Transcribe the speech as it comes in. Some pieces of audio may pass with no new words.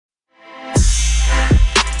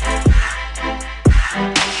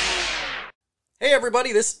Hey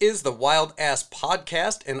everybody, this is the Wild Ass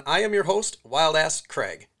Podcast, and I am your host, Wild Ass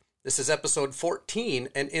Craig. This is episode 14,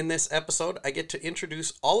 and in this episode, I get to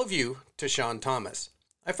introduce all of you to Shawn Thomas.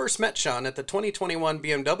 I first met Shawn at the 2021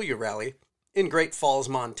 BMW rally in Great Falls,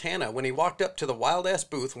 Montana, when he walked up to the Wild Ass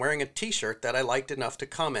booth wearing a t-shirt that I liked enough to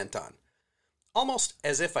comment on. Almost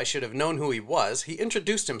as if I should have known who he was, he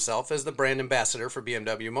introduced himself as the brand ambassador for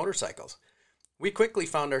BMW motorcycles. We quickly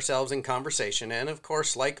found ourselves in conversation, and of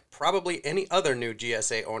course, like probably any other new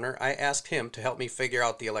GSA owner, I asked him to help me figure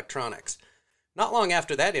out the electronics. Not long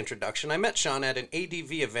after that introduction, I met Shawn at an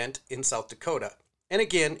ADV event in South Dakota, and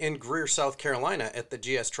again in Greer, South Carolina at the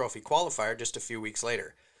GS Trophy Qualifier just a few weeks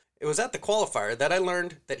later. It was at the qualifier that I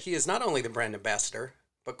learned that he is not only the brand ambassador,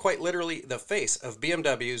 but quite literally the face of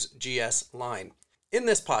BMW's GS line. In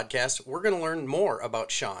this podcast, we're going to learn more about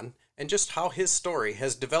Shawn and just how his story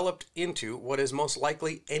has developed into what is most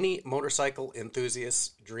likely any motorcycle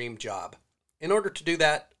enthusiast's dream job. In order to do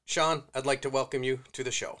that, Shawn, I'd like to welcome you to the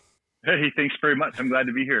show. Hey, thanks very much. I'm glad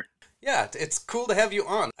to be here. Yeah, it's cool to have you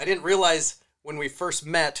on. I didn't realize when we first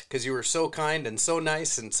met, because you were so kind and so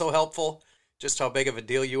nice and so helpful, just how big of a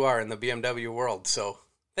deal you are in the BMW world. So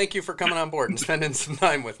thank you for coming on board and spending some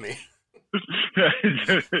time with me.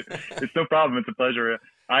 It's no problem. It's a pleasure.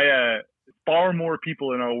 Far more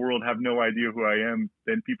people in our world have no idea who I am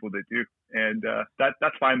than people that do. And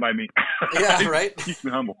that's fine by me. Yeah, right? Keeps me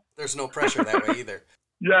humble. There's no pressure that way either.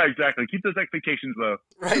 Yeah, exactly. Keep those expectations low.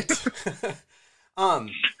 Right.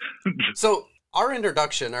 So our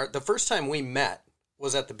introduction, the first time we met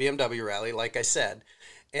was at the BMW rally, like I said,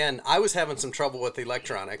 and I was having some trouble with the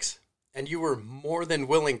electronics, and you were more than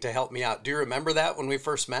willing to help me out. Do you remember that when we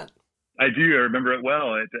first met? I do. I remember it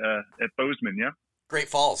well at Bozeman, yeah? Great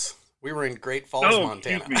Falls. We were in Great Falls,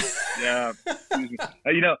 Montana. Excuse me. Yeah. Excuse me.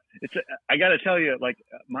 I got to tell you,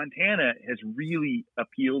 Montana has really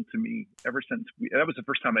appealed to me ever since that was the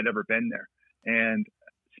first time I'd ever been there. And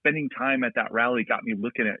spending time at that rally got me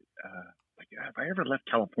looking at, if I ever left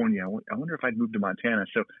California, I wonder if I'd move to Montana.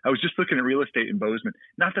 So I was just looking at real estate in Bozeman.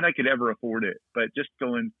 Not that I could ever afford it, but just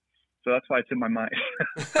going. So that's why it's in my mind.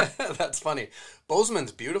 That's funny.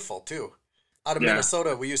 Bozeman's beautiful too. Out of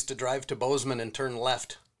Minnesota, we used to drive to Bozeman and turn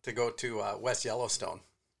left to go to West Yellowstone.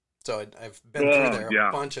 So I've been through there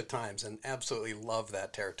a bunch of times and absolutely love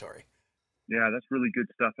that territory. Yeah, that's really good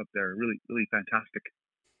stuff up there. Really, really fantastic.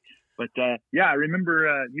 But I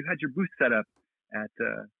remember you had your booth set up at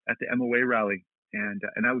the MOA rally, and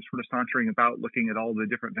I was sort of sauntering about looking at all the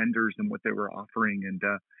different vendors and what they were offering. And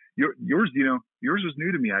yours was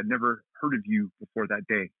new to me. I'd never heard of you before that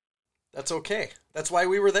day. That's okay. That's why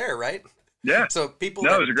we were there, right? Yeah. So people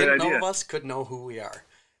that didn't know of us could know who we are.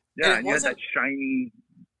 Yeah, and you had that shiny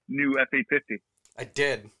new F850. I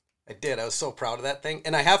did. I was so proud of that thing.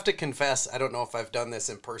 And I have to confess, I don't know if I've done this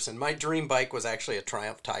in person. My dream bike was actually a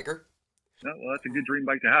Triumph Tiger. Oh, well, that's a good dream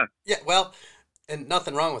bike to have. Yeah, well, and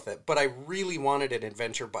nothing wrong with it. But I really wanted an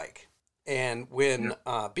adventure bike. And when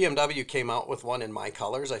BMW came out with one in my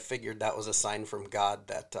colors, I figured that was a sign from God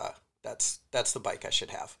that that's the bike I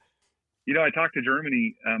should have. I talked to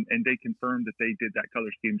Germany, and they confirmed that they did that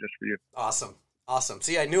color scheme just for you. Awesome.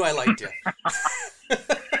 See, I knew I liked you.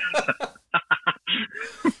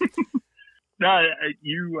 No,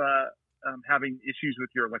 you having issues with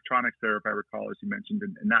your electronics there, if I recall, as you mentioned,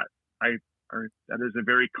 and that is a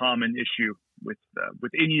very common issue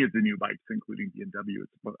with any of the new bikes, including BMW.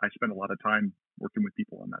 I spend a lot of time working with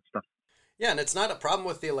people on that stuff. Yeah, and it's not a problem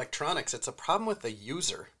with the electronics; it's a problem with the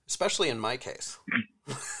user, especially in my case.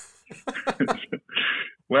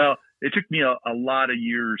 Well, it took me a lot of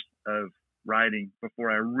years of riding before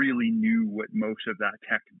I really knew what most of that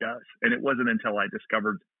tech does. And it wasn't until I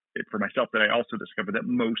discovered it for myself that I also discovered that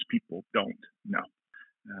most people don't know.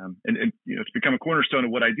 And it's become a cornerstone of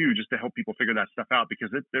what I do just to help people figure that stuff out, because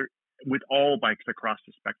with all bikes across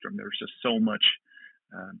the spectrum, there's just so much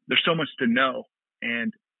to know,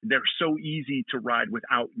 and they're so easy to ride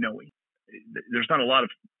without knowing. There's not a lot of,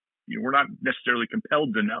 we're not necessarily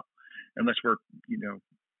compelled to know unless we're,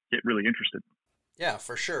 get really interested. Yeah,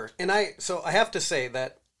 for sure. And I have to say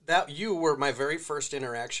that you were my very first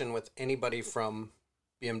interaction with anybody from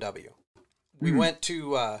BMW. We went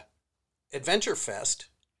to Adventure Fest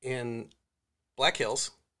in Black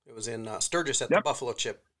Hills. It was in Sturgis at the Buffalo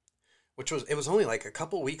Chip, it was only like a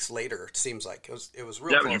couple weeks later. It seems like it was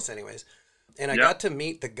real close anyways. And I got to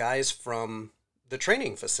meet the guys from the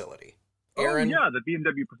training facility. Aaron, the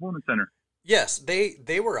BMW Performance Center. Yes,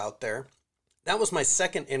 they were out there. That was my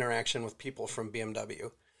second interaction with people from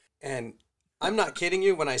BMW. And I'm not kidding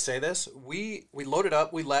you when I say this. We loaded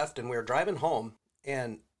up, we left, and we were driving home.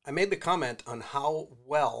 And I made the comment on how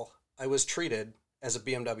well I was treated as a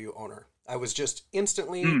BMW owner. I was just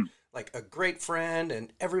instantly like a great friend,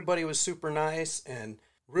 and everybody was super nice and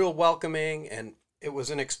real welcoming. And it was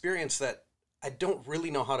an experience that I don't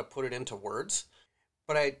really know how to put it into words,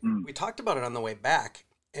 but we talked about it on the way back,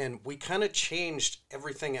 and we kind of changed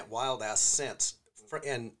everything at Wild Ass since.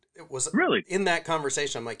 And it was Really in that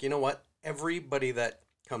conversation, I'm like, you know what? Everybody that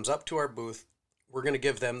comes up to our booth, we're going to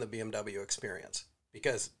give them the BMW experience,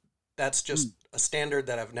 because that's just a standard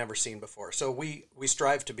that I've never seen before. So we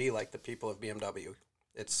strive to be like the people of BMW.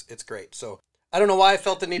 It's great. So I don't know why I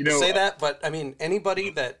felt the need to say that, but I mean, anybody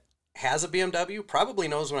that has a BMW probably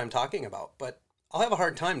knows what I'm talking about, but I'll have a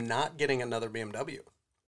hard time not getting another BMW.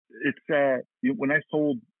 It's when I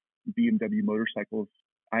sold BMW motorcycles,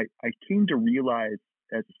 I came to realize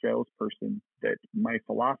as a salesperson that my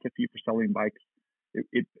philosophy for selling bikes,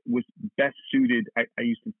 it was best suited. I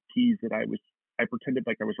used to tease that I pretended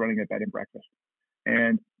like I was running a bed and breakfast,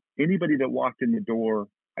 and anybody that walked in the door,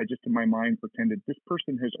 I just in my mind pretended this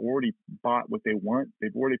person has already bought what they want.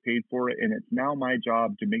 They've already paid for it, and it's now my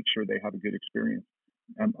job to make sure they have a good experience.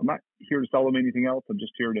 I'm not here to sell them anything else. I'm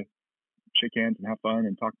just here to shake hands and have fun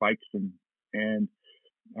and talk bikes, and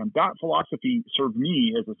that philosophy served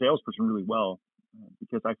me as a salesperson really well,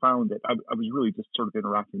 because I found that I was really just sort of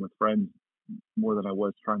interacting with friends more than I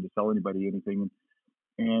was trying to sell anybody anything,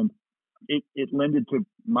 and it lended to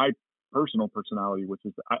my personal personality, which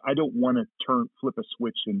is I don't want to flip a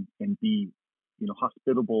switch and be,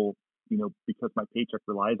 hospitable, because my paycheck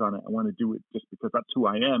relies on it. I want to do it just because that's who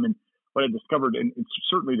I am. And what I discovered, and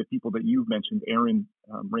certainly the people that you've mentioned, Aaron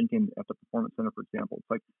Rankin at the Performance Center, for example,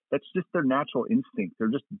 it's like that's just their natural instinct. They're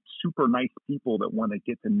just super nice people that want to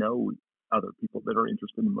get to know other people that are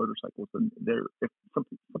interested in motorcycles. And if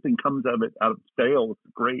something comes out of sales,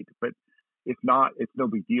 great. But if not, it's no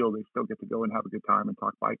big deal. They still get to go and have a good time and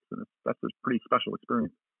talk bikes, and that's a pretty special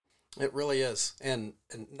experience. It really is. And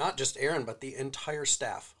not just Aaron, but the entire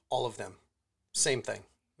staff, all of them, same thing.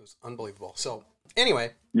 It was unbelievable. So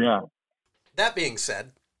anyway, yeah. That being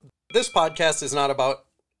said, this podcast is not about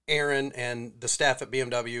Aaron and the staff at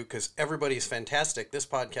BMW, because everybody's fantastic. This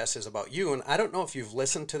podcast is about you, and I don't know if you've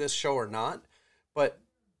listened to this show or not, but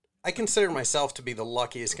I consider myself to be the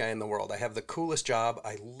luckiest guy in the world. I have the coolest job.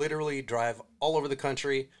 I literally drive all over the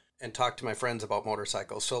country and talk to my friends about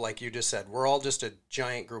motorcycles. So like you just said, we're all just a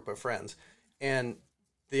giant group of friends. And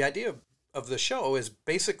the idea of the show is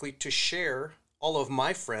basically to share all of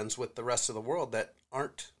my friends with the rest of the world that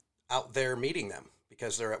aren't out there meeting them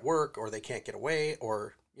because they're at work or they can't get away,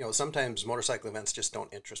 or, sometimes motorcycle events just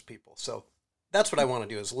don't interest people. So that's what I want to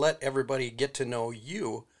do, is let everybody get to know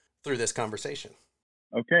you through this conversation.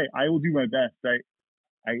 Okay, I will do my best.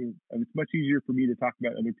 It's much easier for me to talk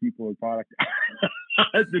about other people or products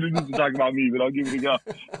than it is to talk about me, but I'll give it a go.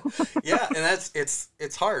 Yeah, and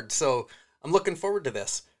it's hard. So I'm looking forward to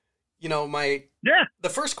this. The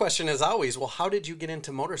first question is always, well, how did you get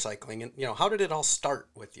into motorcycling? And, how did it all start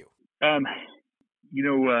with you?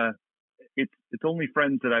 It's only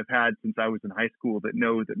friends that I've had since I was in high school that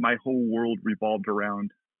know that my whole world revolved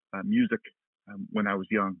around music. When I was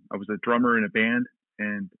young, I was a drummer in a band,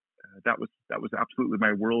 and that was absolutely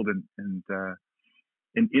my world. And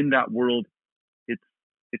in that world,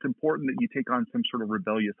 it's important that you take on some sort of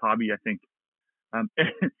rebellious hobby, I think.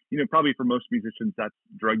 Probably for most musicians that's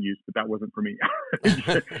drug use, but that wasn't for me.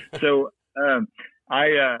 So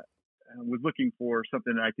I was looking for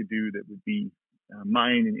something that I could do that would be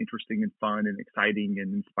mine and interesting and fun and exciting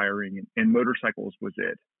and inspiring, and motorcycles was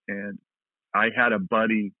it. And I had a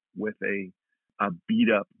buddy with a beat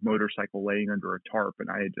up motorcycle laying under a tarp, and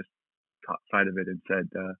I had just caught sight of it and said,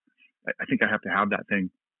 I think I have to have that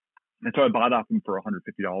thing. And so I bought off him for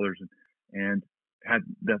 $150 and had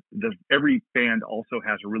every band also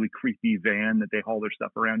has a really creepy van that they haul their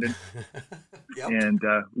stuff around in. Yep. And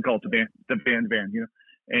we call it the band van,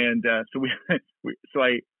 And so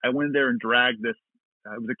I went there and dragged this.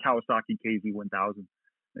 It was a Kawasaki KZ1000.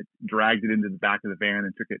 I dragged it into the back of the van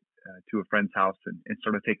and took it to a friend's house and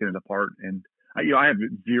started taking it apart. And I have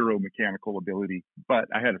zero mechanical ability, but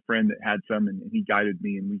I had a friend that had some, and he guided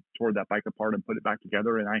me, and we tore that bike apart and put it back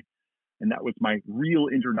together. And that was my real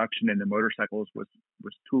introduction into motorcycles, was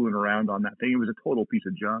tooling around on that thing. It was a total piece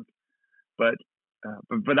of junk, but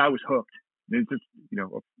I was hooked. And it's just,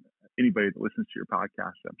 anybody that listens to your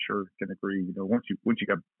podcast, I'm sure can agree, once you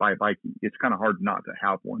buy a bike, it's kind of hard not to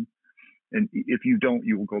have one. And if you don't,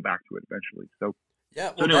 you will go back to it eventually. So,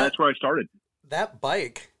 yeah, that's where I started. That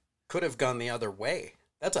bike could have gone the other way.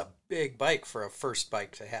 That's a big bike for a first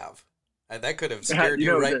bike to have. That could have scared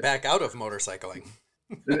you right back out of motorcycling.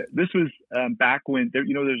 This was back when there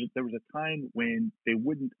was a time when they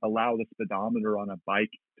wouldn't allow the speedometer on a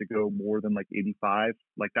bike to go more than like 85.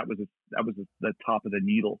 Like the top of the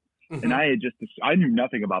needle. And Hmm. I knew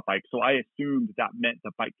nothing about bikes, so I assumed that meant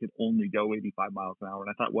the bike could only go 85 miles an hour. And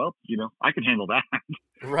I thought, well, I can handle that.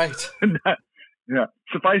 Right. And yeah,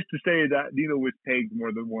 suffice to say that needle was pegged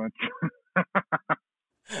more than once.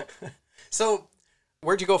 So,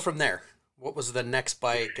 where'd you go from there? What was the next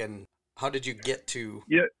bike, and how did you get to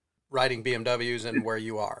Yeah, riding BMWs and where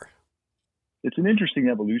you are? it's an interesting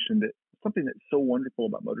evolution. That something that's so wonderful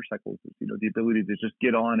about motorcycles is the ability to just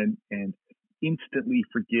get on and instantly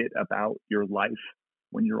forget about your life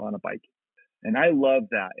when you're on a bike. And I love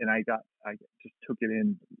that. And I just took it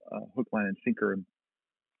in hook, line, and sinker.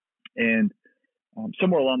 And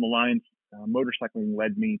somewhere along the lines, motorcycling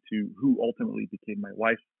led me to who ultimately became my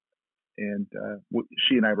wife. And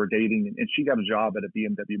she and I were dating, and she got a job at a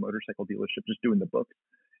BMW motorcycle dealership just doing the books.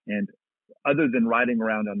 And other than riding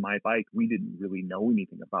around on my bike, we didn't really know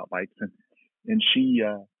anything about bikes. And she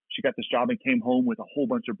got this job and came home with a whole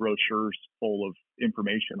bunch of brochures full of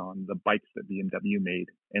information on the bikes that BMW made.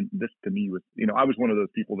 And this to me was, I was one of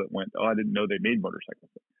those people that went, oh, I didn't know they made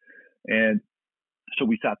motorcycles. And so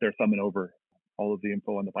we sat there thumbing over all of the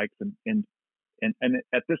info on the bikes. And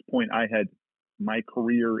at this point, my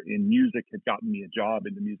career in music had gotten me a job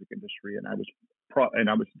in the music industry, and I was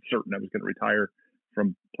certain I was going to retire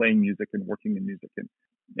from playing music and working in music.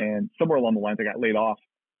 And somewhere along the lines, I got laid off,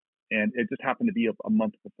 and it just happened to be a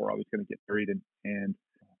month before I was going to get married. And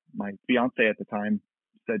my fiance at the time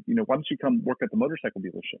said, why don't you come work at the motorcycle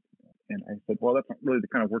dealership? And I said, well, that's not really the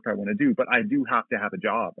kind of work I want to do, but I do have to have a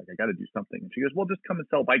job. Like, I got to do something. And she goes, well, just come and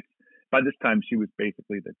sell bikes. By this time, she was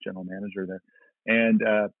basically the general manager there. And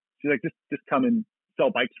she's like, just come and sell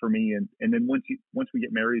bikes for me. And then once we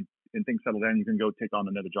get married and things settle down, you can go take on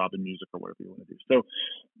another job in music or whatever you want to do. So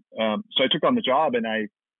I took on the job, and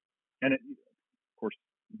of course,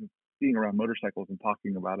 being around motorcycles and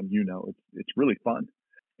talking about them, it's really fun.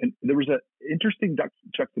 And there was an interesting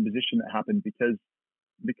juxtaposition that happened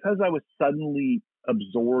because I was suddenly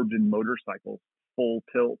absorbed in motorcycles full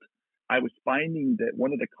tilt. I was finding that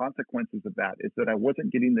one of the consequences of that is that I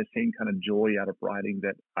wasn't getting the same kind of joy out of riding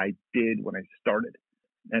that I did when I started.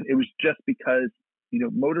 And it was just because,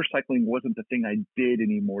 motorcycling wasn't the thing I did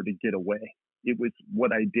anymore to get away. It was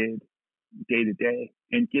what I did day to day.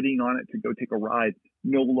 And getting on it to go take a ride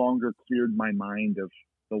no longer cleared my mind of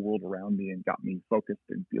the world around me and got me focused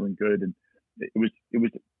and feeling good. And it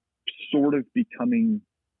was sort of becoming,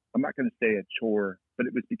 I'm not going to say a chore, but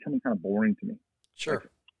it was becoming kind of boring to me. Sure.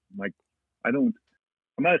 Like I'm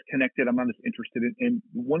not as connected. I'm not as interested in. And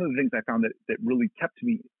one of the things I found that really kept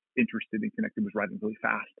me interested and connected was riding really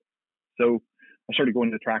fast. So I started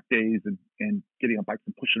going to track days and getting on bikes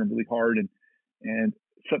and pushing them really hard. And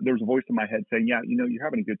so there was a voice in my head saying, yeah, you're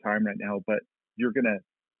having a good time right now, but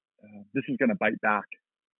this is going to bite back.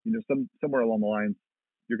 Somewhere along the lines,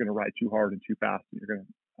 you're going to ride too hard and too fast, and you're going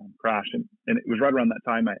to crash. And it was right around that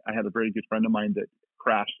time I had a very good friend of mine that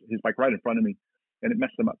crashed his bike right in front of me, and it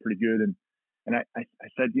messed him up pretty good. And I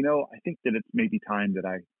said, I think that it's maybe time that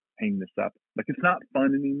I hang this up. Like, it's not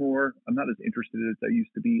fun anymore. I'm not as interested as I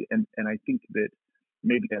used to be. And I think that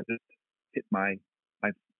maybe I just hit my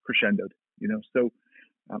crescendoed, So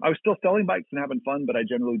I was still selling bikes and having fun, but I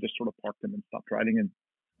generally just sort of parked them and stopped riding.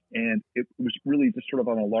 And it was really just sort of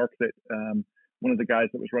on a lark that one of the guys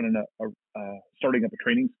that was running starting up a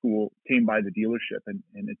training school came by the dealership and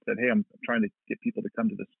it said, hey, I'm trying to get people to come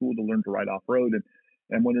to the school to learn to ride off road, and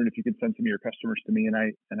I'm wondering if you could send some of your customers to me. And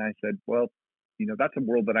I said, well, that's a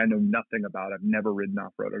world that I know nothing about. I've never ridden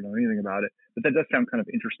off road or know anything about it, but that does sound kind of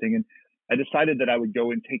interesting. And I decided that I would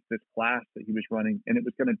go and take this class that he was running, and it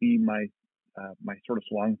was going to be my sort of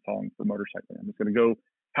swan song for motorcycling. I was going to go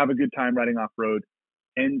have a good time riding off road,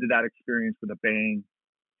 end that experience with a bang,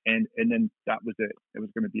 and then that was it. It was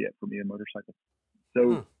going to be it for me in motorcycles.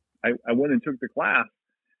 So I went and took the class,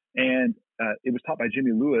 and it was taught by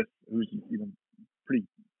Jimmy Lewis, who's pretty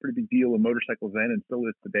big deal in motorcycles then and still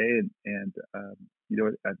is today, and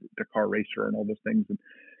a Dakar racer and all those things.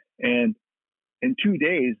 And in 2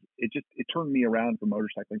 days, it turned me around for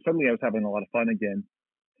motorcycling. Suddenly, I was having a lot of fun again.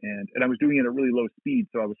 And I was doing it at really low speed,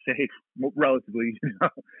 so I was safe relatively,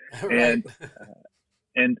 Right.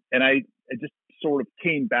 and I just sort of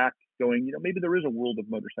came back going, maybe there is a world of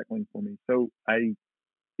motorcycling for me. So I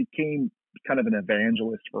became kind of an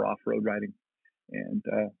evangelist for off-road riding, and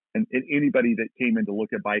anybody that came in to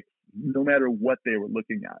look at bikes, no matter what they were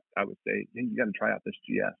looking at, I would say, hey, you got to try out this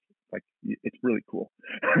GS. Like, it's really cool.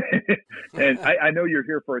 And I know you're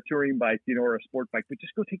here for a touring bike, or a sport bike, but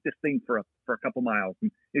just go take this thing for a couple miles. And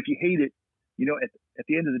if you hate it, at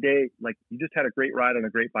the end of the day, like you just had a great ride on a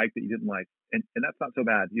great bike that you didn't like. And that's not so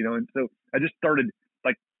bad, And so I just started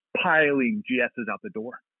like piling GSs out the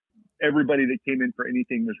door. Everybody that came in for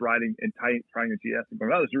anything was riding and trying a GS and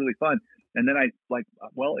going, oh, this is really fun. And then I like,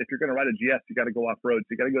 well, if you're going to ride a GS, you got to go off road. So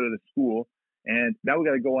you got to go to the school. And now we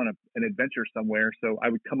got to go on an adventure somewhere. So I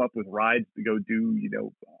would come up with rides to go do,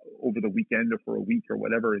 over the weekend or for a week or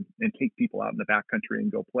whatever, and take people out in the backcountry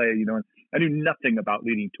and go play, And I knew nothing about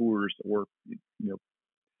leading tours or,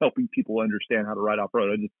 helping people understand how to ride off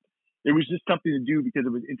road. It was just something to do because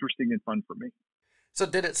it was interesting and fun for me. So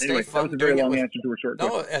did it stay anyway, fun? That was a very long answer to a short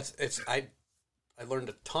question. No, I learned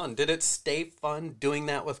a ton. Did it stay fun doing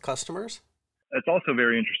that with customers? It's also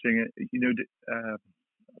very interesting.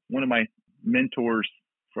 One of my mentors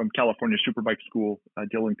from California Superbike School,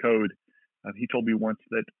 Dylan Code, he told me once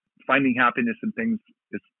that finding happiness in things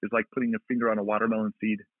is like putting a finger on a watermelon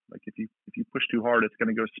seed. Like if you push too hard, it's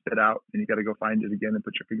going to go spit out, and you got to go find it again and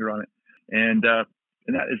put your finger on it. And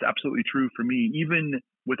that is absolutely true for me. Even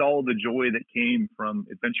with all the joy that came from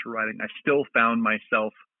adventure riding, I still found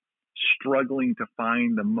myself struggling to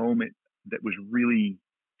find the moment that was really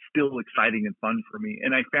still exciting and fun for me.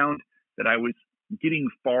 And I found that I was getting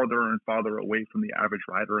farther and farther away from the average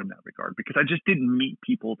rider in that regard, because I just didn't meet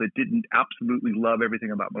people that didn't absolutely love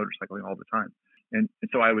everything about motorcycling all the time. And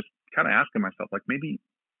so I was kind of asking myself, like, maybe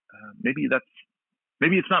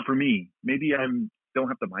it's not for me. Maybe I don't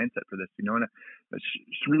have the mindset for this, And I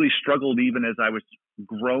really struggled even as I was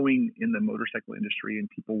growing in the motorcycle industry, and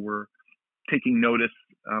people were taking notice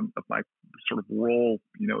of my sort of role,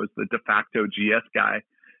 as the de facto GS guy,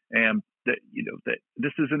 and that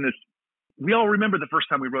this isn't this. We all remember the first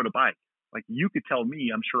time we rode a bike. Like, you could tell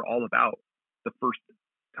me, I'm sure, all about the first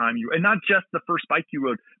time and not just the first bike you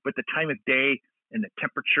rode, but the time of day and the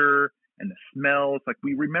temperature and the smells. Like,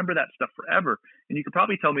 we remember that stuff forever. And you could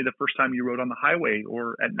probably tell me the first time you rode on the highway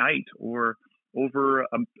or at night or over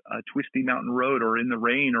a twisty mountain road or in the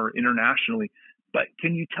rain or internationally. But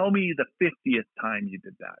can you tell me the 50th time you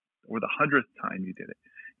did that or the 100th time you did it?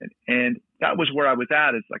 And that was where I was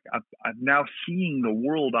at. Is like, I'm now seeing the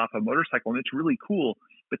world off a motorcycle, and it's really cool,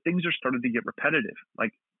 but things are starting to get repetitive.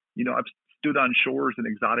 Like, I've stood on shores in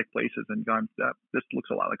exotic places and gone, this looks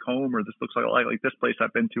a lot like home, or this looks like this place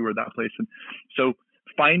I've been to, or that place. And so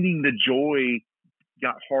finding the joy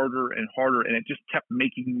got harder and harder, and it just kept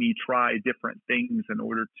making me try different things in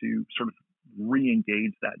order to sort of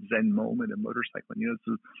re-engage that Zen moment in motorcycling.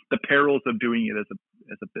 So the perils of doing it as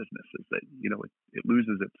a business is that, it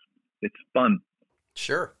loses its fun.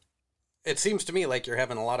 Sure. It seems to me like you're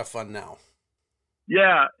having a lot of fun now.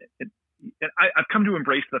 Yeah. And I've come to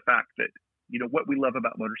embrace the fact that, what we love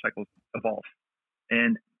about motorcycles evolves,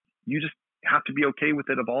 and you just have to be okay with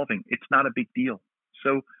it evolving. It's not a big deal.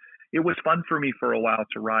 So it was fun for me for a while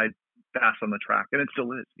to ride fast on the track, and it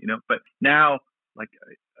still is, but now, like,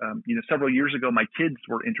 several years ago, my kids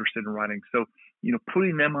were interested in riding. So,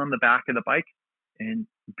 putting them on the back of the bike and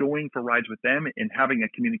going for rides with them and having a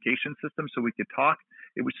communication system so we could talk,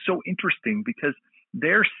 it was so interesting because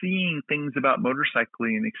they're seeing things about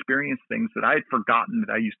motorcycling and experience things that I had forgotten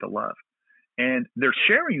that I used to love. And they're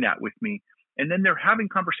sharing that with me. And then they're having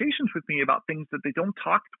conversations with me about things that they don't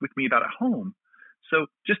talk with me about at home. So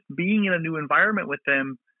just being in a new environment with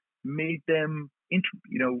them made them,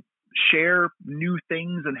 share new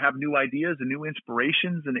things and have new ideas and new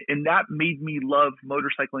inspirations. And that made me love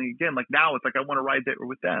motorcycling again. Like, now it's like, I want to ride there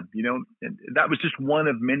with them, and that was just one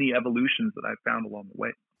of many evolutions that I found along the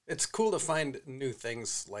way. It's cool to find new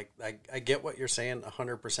things. Like, I get what you're saying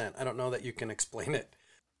 100%. I don't know that you can explain it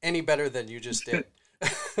any better than you just did.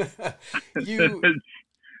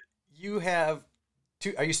 You have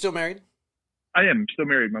two. Are you still married? I am still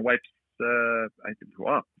married. My wife's,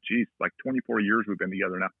 like 24 years we've been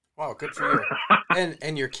together now. Wow, good for you.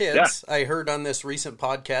 And your kids. Yeah. I heard on this recent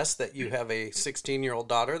podcast that you have a 16-year-old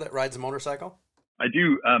daughter that rides a motorcycle. I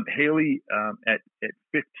do. Haley, at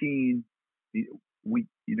 15,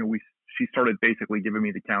 she started basically giving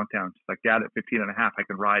me the countdown. She's like, Dad, at 15 and a half, I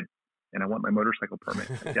can ride, and I want my motorcycle permit.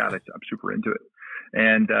 Like, Dad, I'm super into it.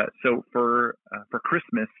 And so for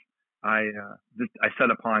Christmas, I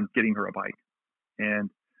set upon getting her a bike,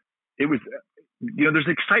 and it was. There's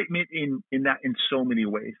excitement in that in so many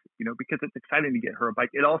ways, because it's exciting to get her a bike.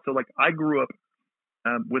 It also, like, I grew up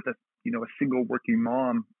with a single working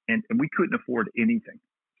mom, and we couldn't afford anything.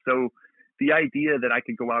 So the idea that I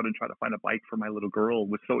could go out and try to find a bike for my little girl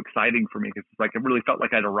was so exciting for me, because it's like, it really felt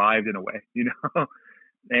like I'd arrived in a way,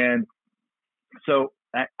 And so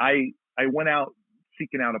I went out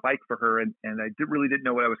seeking out a bike for her, and I really didn't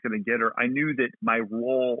know what I was going to get her. I knew that my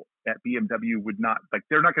role at BMW would not, like,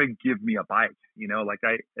 they're not going to give me a bike, like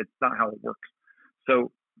it's not how it works.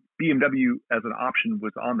 So BMW as an option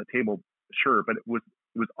was on the table, sure, but it was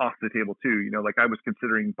off the table too. Like, I was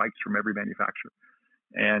considering bikes from every manufacturer,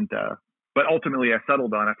 and but ultimately I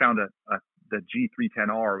settled on, I found the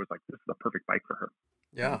G310R was like, this is the perfect bike for her.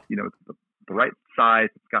 Yeah. It's the right size.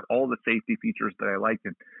 It's got all the safety features that I like,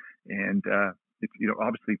 and it's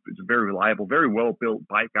obviously it's a very reliable, very well built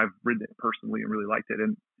bike. I've ridden it personally and really liked it,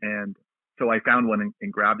 and so I found one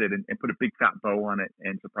and grabbed it and put a big fat bow on it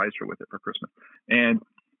and surprised her with it for Christmas. And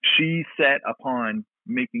she set upon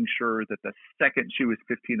making sure that the second she was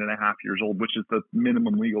 15 and a half years old, which is the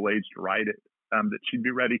minimum legal age to ride it, that she'd be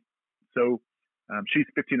ready. So she's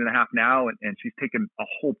 15 and a half now, and she's taken a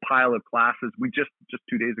whole pile of classes. We just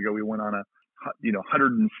 2 days ago, we went on a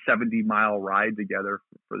 170-mile ride together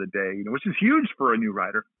for the day, which is huge for a new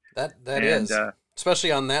rider. That is,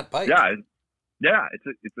 especially on that bike. Yeah,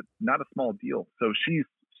 it's not a small deal. So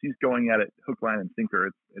she's going at it hook, line, and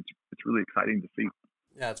sinker. It's really exciting to see.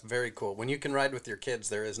 Yeah, it's very cool. When you can ride with your kids,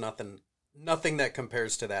 there is nothing that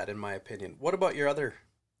compares to that, in my opinion. What about your other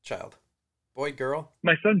child? Boy, girl?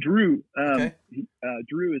 My son, Drew. Okay.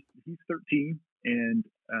 Drew he's 13, and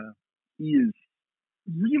he is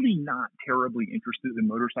really not terribly interested in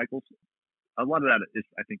motorcycles. A lot of that is,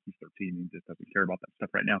 I think he's 13 and just doesn't care about that stuff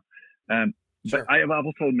right now. Sure. But I've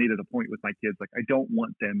also made it a point with my kids, like, I don't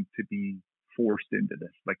want them to be forced into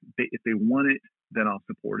this. Like, if they want it, then I'll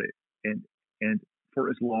support it. And for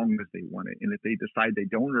as long as they want it. And if they decide they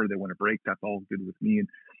don't, or they want to break, that's all good with me. And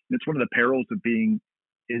it's one of the perils of being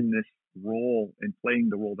in this role and playing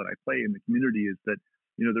the role that I play in the community, is that,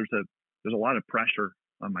 there's a lot of pressure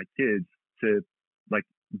on my kids to, like,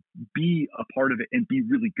 be a part of it and be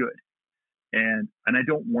really good. And I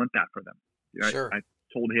don't want that for them. Sure. I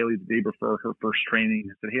told Haley the day before her first training,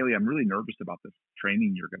 I said, Haley, I'm really nervous about this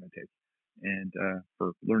training you're going to take, and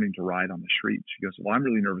for learning to ride on the street. She goes, well, I'm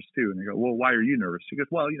really nervous too. And I go, well, why are you nervous? She goes,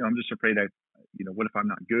 well, I'm just afraid what if I'm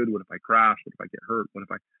not good? What if I crash? What if I get hurt?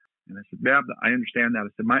 And I said, yeah, I understand that.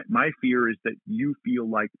 I said, my fear is that you feel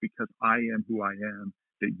like, because I am who I am,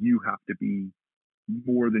 that you have to be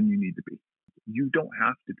more than you need to be. You don't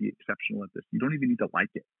have to be exceptional at this. You don't even need to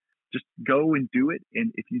like it. Just go and do it.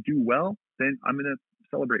 And if you do well, then I'm going to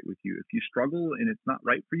celebrate with you. If you struggle and it's not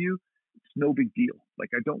right for you, it's no big deal. Like,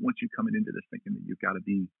 I don't want you coming into this thinking that you've got to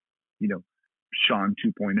be, Shawn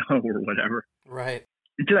 2.0 or whatever. Right.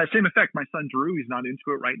 And to that same effect, my son Drew, he's not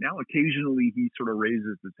into it right now. Occasionally he sort of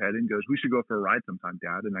raises his head and goes, we should go for a ride sometime,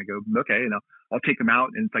 Dad. And I go, okay. And I'll take him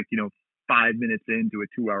out. And it's like, 5 minutes into a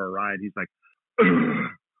 2-hour ride, he's like,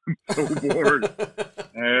 I'm so bored.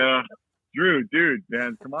 Yeah. Drew, dude,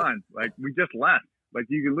 man, come on. Like, we just left. Like,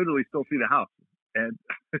 you can literally still see the house. And,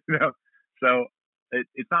 so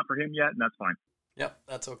it's not for him yet, and that's fine. Yep,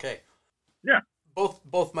 that's okay. Yeah.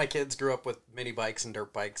 Both my kids grew up with mini bikes and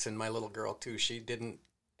dirt bikes, and my little girl too. She didn't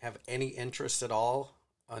have any interest at all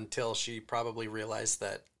until she probably realized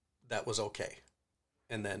that was okay.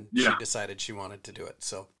 And then she decided she wanted to do it.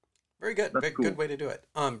 So very good. That's cool. Good way to do it.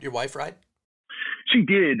 Your wife ride? She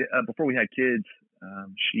did before we had kids.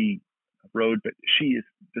 She rode, but she has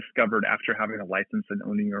discovered, after having a license and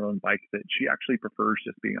owning her own bike, that she actually prefers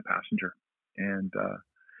just being a passenger. And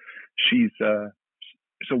she's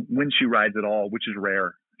so when she rides at all, which is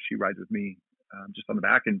rare, she rides with me just on the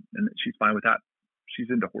back, and she's fine with that. She's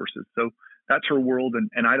into horses, so that's her world.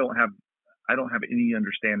 And I don't have any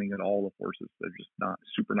understanding at all of horses. They're just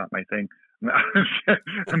not my thing.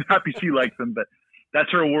 I'm happy she likes them, but that's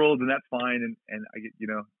her world, and that's fine. And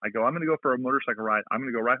I go, I'm going to go for a motorcycle ride. I'm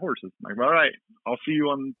going to go ride horses. I'm like, all right, I'll see you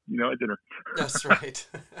on, at dinner. That's right.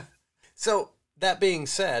 So that being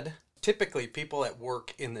said, typically people that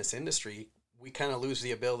work in this industry, we kind of lose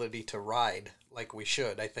the ability to ride like we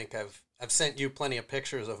should. I think I've sent you plenty of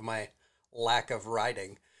pictures of my lack of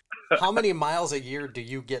riding. How many miles a year do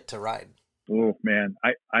you get to ride? Oh man,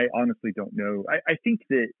 I honestly don't know. I think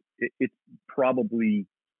that it's probably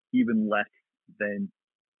even less than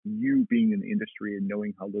you being in the industry and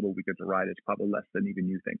knowing how little we get to ride. It's probably less than even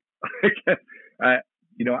you think.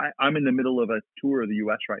 I'm in the middle of a tour of the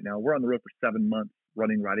U.S. right now. We're on the road for 7 months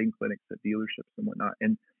running riding clinics at dealerships and whatnot.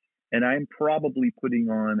 And I'm probably putting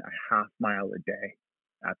on a half mile a day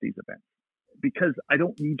at these events because I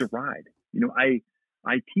don't need to ride.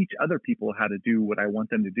 I teach other people how to do what I want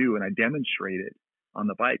them to do, and I demonstrate it on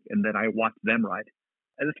the bike, and then I watch them ride,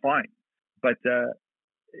 and it's fine. But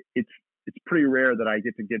it's pretty rare that I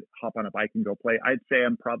get to hop on a bike and go play. I'd say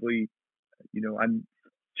I'm probably, I'm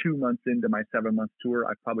 2 months into my 7-month tour.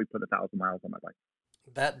 I've probably put 1,000 miles on my bike.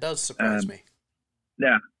 That does surprise me.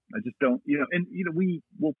 Yeah, I just don't, and, we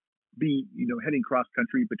will be, heading cross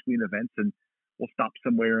country between events, and we'll stop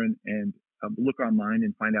somewhere and look online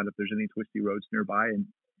and find out if there's any twisty roads nearby.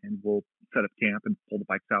 And we'll set up camp and pull the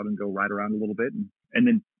bikes out and go ride around a little bit and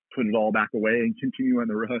then put it all back away and continue on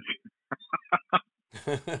the road.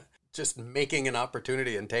 Just making an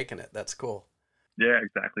opportunity and taking it. That's cool. Yeah,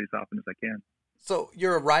 exactly. As often as I can. So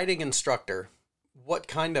you're a riding instructor. What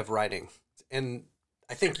kind of riding? And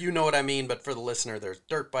I think you know what I mean, but for the listener, there's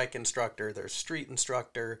dirt bike instructor, there's street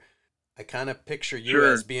instructor. I kind of picture you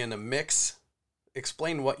Sure. as being a mix.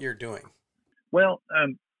 Explain what you're doing. Well, I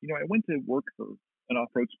went to work for an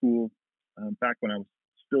off-road school back when I was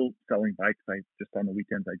still selling bikes. Just on the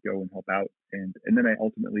weekends, I'd go and help out. And then I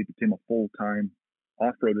ultimately became a full-time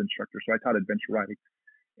off-road instructor. So I taught adventure riding.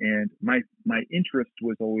 And my interest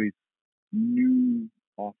was always new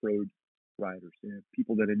off-road riders,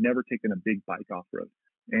 people that had never taken a big bike off-road.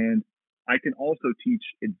 And I can also teach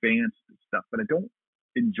advanced stuff, but I don't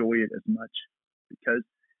enjoy it as much because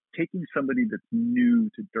taking somebody that's new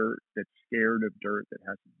to dirt, that's scared of dirt, that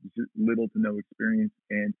has little to no experience,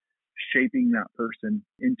 and shaping that person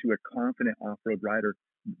into a confident off-road rider,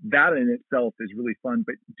 that in itself is really fun.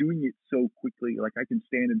 But doing it so quickly, like I can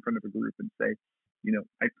stand in front of a group and say,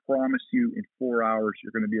 I promise you in 4 hours,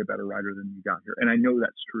 you're going to be a better rider than you got here. And I know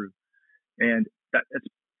that's true. And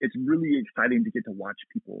it's really exciting to get to watch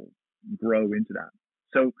people grow into that.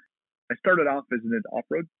 So I started off as an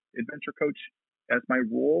off-road adventure coach. As my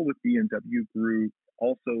role with BMW grew,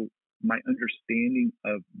 also my understanding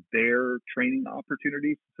of their training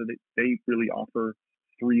opportunities, so that they really offer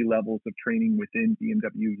 3 levels of training within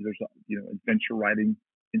BMW. There's adventure riding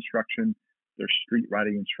instruction, there's street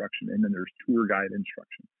riding instruction, and then there's tour guide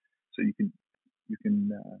instruction. So you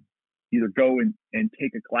can either go and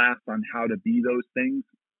take a class on how to be those things.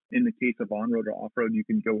 In the case of on-road or off-road, you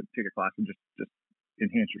can go and take a class and just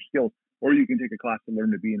enhance your skills, or you can take a class to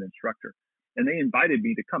learn to be an instructor. And they invited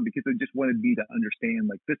me to come because they just wanted me to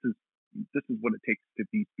understand, like, this is what it takes to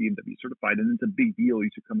be BMW certified, and it's a big deal.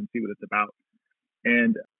 You should come and see what it's about.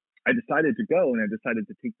 And I decided to go, and I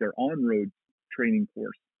decided to take their on-road training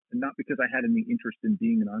course, and not because I had any interest in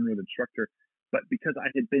being an on-road instructor, but because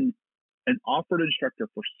I had been an off-road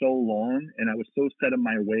instructor for so long, and I was so set in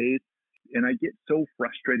my ways, and I get so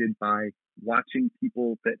frustrated by watching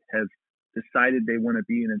people that have decided they want to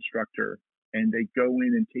be an instructor, and they go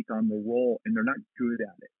in and take on the role, and they're not good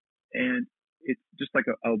at it. And it's just like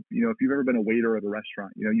if you've ever been a waiter at a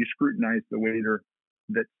restaurant, you scrutinize the waiter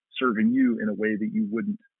that's serving you in a way that you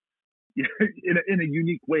wouldn't, in a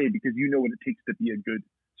unique way, because you know what it takes to be a good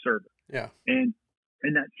server. Yeah. And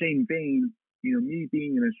in that same vein, me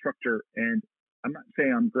being an instructor, and I'm not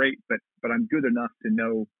saying I'm great, but I'm good enough to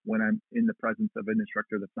know when I'm in the presence of an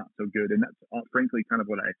instructor that's not so good. And that's frankly kind of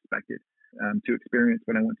what I expected to experience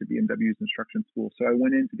when I went to BMW's instruction school. So I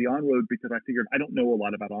went into the on-road because I figured I don't know a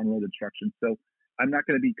lot about on-road instruction, so I'm not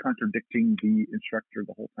going to be contradicting the instructor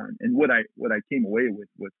the whole time. And what I came away with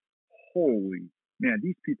was, holy man,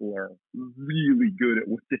 these people are really good at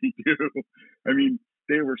what they do. I mean,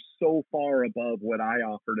 they were so far above what I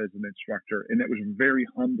offered as an instructor, and it was a very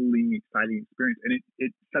humbling, exciting experience. And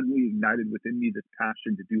it suddenly ignited within me this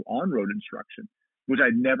passion to do on-road instruction, which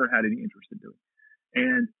I'd never had any interest in doing.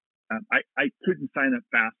 And I couldn't sign up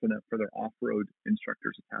fast enough for their off-road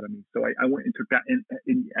instructors academy. So I went and took that, and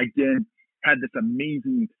again, had this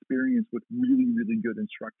amazing experience with really, really good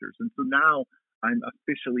instructors. And so now I'm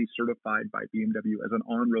officially certified by BMW as an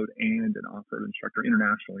on-road and an off-road instructor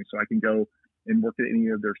internationally. So I can go and work at any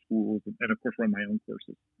of their schools, and of course run my own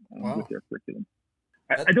courses with their curriculum.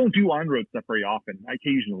 I don't do on-road stuff very often,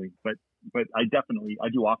 occasionally, but I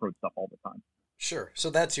do off-road stuff all the time. Sure. So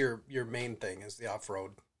that's your main thing, is the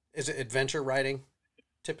off-road. Is it adventure riding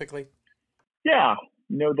typically? Yeah.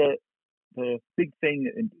 The big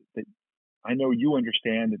thing that I know you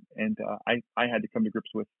understand, and I had to come to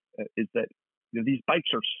grips with, is that these bikes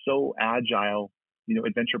are so agile,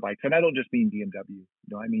 adventure bikes. And I don't just mean BMW,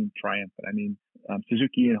 I mean Triumph, but I mean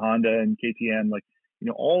Suzuki and Honda and KTM,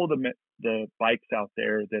 all the bikes out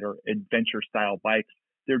there that are adventure style bikes,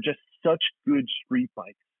 they're just such good street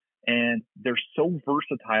bikes. And they're so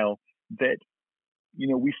versatile that,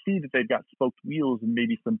 we see that they've got spoked wheels and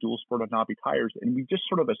maybe some dual sport or knobby tires. And we just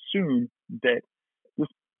sort of assume that this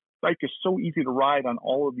bike is so easy to ride on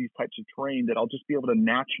all of these types of terrain that I'll just be able to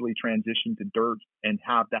naturally transition to dirt and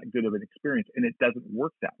have that good of an experience. And it doesn't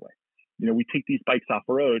work that way. We take these bikes off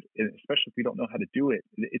road, and especially if we don't know how to do it,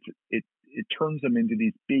 it turns them into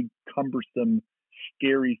these big, cumbersome,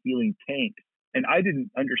 scary feeling tanks. And I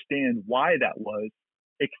didn't understand why that was,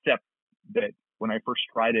 except that when I first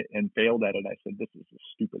tried it and failed at it, I said, this is the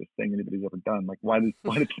stupidest thing anybody's ever done. Like, why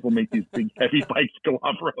do people make these big, heavy bikes go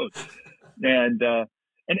off road? And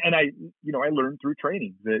I, I learned through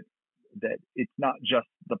training that it's not just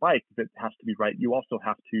the bike that has to be right. You also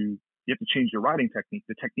have to change your riding technique.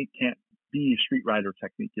 The technique can't be a street rider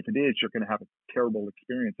technique. If it is, you're going to have a terrible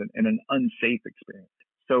experience and an unsafe experience.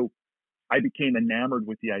 So I became enamored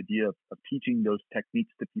with the idea of teaching those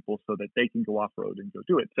techniques to people so that they can go off road and go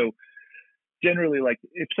do it. So generally, like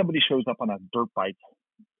if somebody shows up on a dirt bike,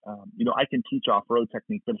 I can teach off road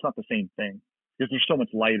technique, but it's not the same thing because they're so much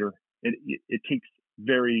lighter. It takes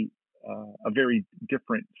a very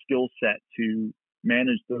different skill set to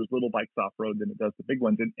manage those little bikes off road than it does the big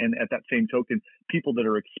ones. And at that same token, people that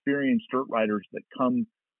are experienced dirt riders that come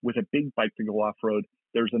with a big bike to go off road,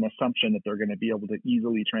 there's an assumption that they're going to be able to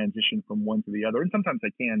easily transition from one to the other. And sometimes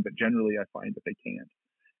they can, but generally I find that they can't.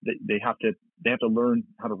 They have to learn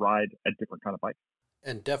how to ride a different kind of bike.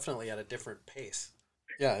 And definitely at a different pace.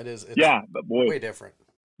 Yeah, it is. It's but boy, way different.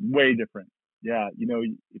 Way different. Yeah,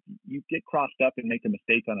 if you get crossed up and make a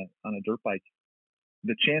mistake on a dirt bike,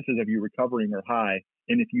 the chances of you recovering are high,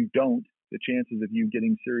 and if you don't, the chances of you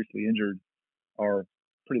getting seriously injured are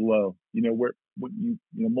pretty low. When you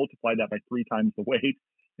multiply that by 3 times the weight,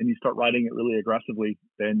 and you start riding it really aggressively,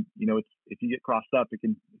 then if you get crossed up, it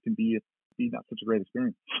can be not such a great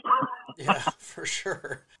experience. Yeah, for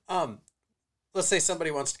sure. Let's say somebody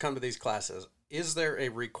wants to come to these classes. Is there a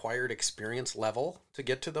required experience level to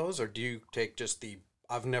get to those, or do you take just the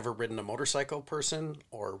I've never ridden a motorcycle person,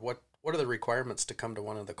 or what are the requirements to come to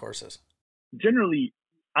one of the courses? Generally,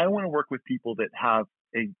 I want to work with people that have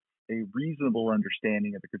a reasonable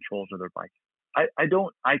understanding of the controls of their bike. I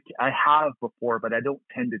have before, but I don't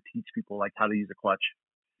tend to teach people like how to use a clutch.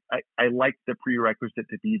 I like the prerequisite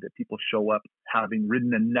to be that people show up having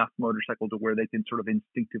ridden enough motorcycle to where they can sort of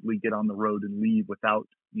instinctively get on the road and leave without,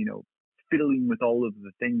 fiddling with all of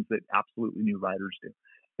the things that absolutely new riders do.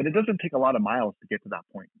 But it doesn't take a lot of miles to get to that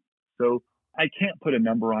point. So I can't put a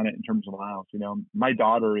number on it in terms of miles. My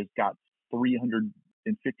daughter has got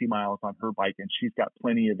 350 miles on her bike, and she's got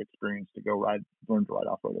plenty of experience to learn to ride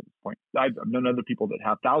off road at this point. I've known other people that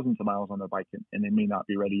have thousands of miles on their bike and they may not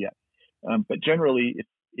be ready yet. But generally,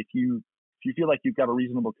 if you feel like you've got a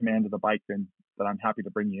reasonable command of the bike, then I'm happy to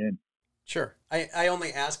bring you in. Sure. I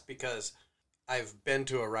only ask because I've been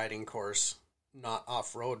to a riding course, not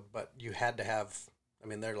off road, but you had to have,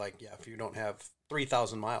 they're like, yeah, if you don't have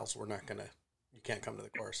 3,000 miles, you can't come to the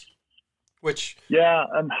course. Which, yeah,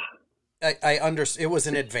 I understand. It was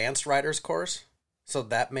an advanced riders course, so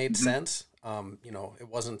that made sense. It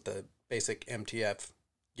wasn't the basic MTF,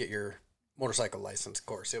 get your motorcycle license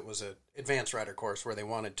course. It was an advanced rider course where they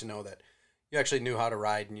wanted to know that you actually knew how to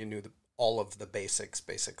ride and you knew all of the basics,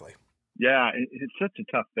 basically. Yeah, it's such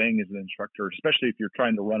a tough thing as an instructor, especially if you're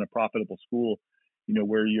trying to run a profitable school,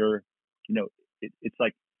 where you're, it's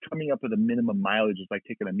like coming up with a minimum mileage is like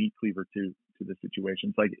taking a meat cleaver to the situation.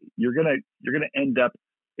 It's like you're gonna end up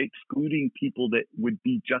excluding people that would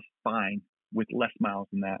be just fine with less miles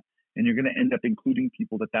than that, and you're gonna end up including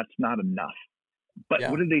people that's not enough. But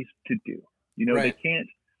what are they to do? Right. They can't,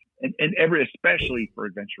 and especially for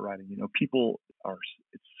adventure riding, people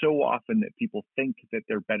it's so often that people think that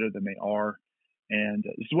they're better than they are. And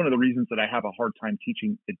this is one of the reasons that I have a hard time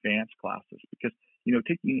teaching advanced classes, because,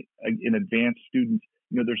 taking an advanced student,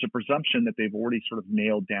 there's a presumption that they've already sort of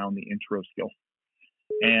nailed down the intro skill.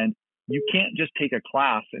 And you can't just take a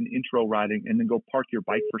class in intro riding and then go park your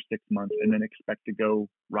bike for 6 months and then expect to go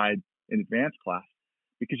ride an advanced class,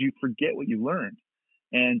 because you forget what you learned.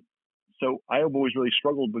 And so I have always really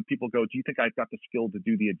struggled with people go, do you think I've got the skill to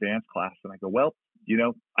do the advanced class? And I go, well,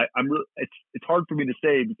 I'm really, it's hard for me to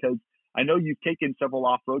say, because I know you've taken several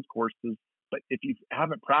off-road courses, but if you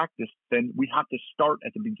haven't practiced, then we have to start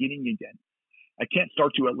at the beginning again. I can't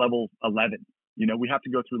start you at level 11. We have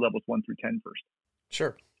to go through levels 1 through 10 first.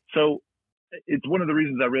 Sure. So it's one of the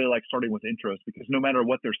reasons I really like starting with intros, because no matter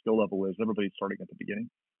what their skill level is, everybody's starting at the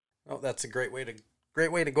beginning. Oh, that's a great way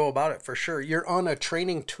to go about it, for sure. You're on a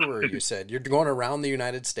training tour, you said. You're going around the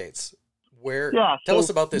United States. Tell us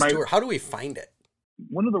about this tour. How do we find it?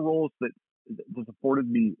 One of the roles that afforded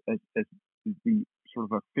me as the sort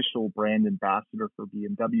of official brand ambassador for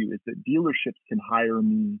BMW is that dealerships can hire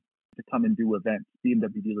me to come and do events.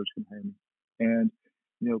 BMW dealers can hire me. And,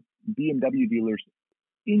 BMW dealers,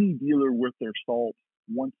 any dealer worth their salt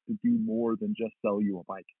wants to do more than just sell you a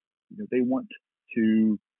bike. They want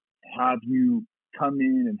to have you come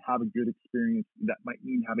in and have a good experience. That might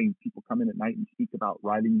mean having people come in at night and speak about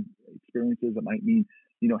riding experiences. It might mean,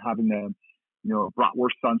 having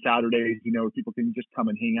bratwurst on Saturdays, people can just come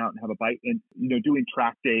and hang out and have a bite, and, doing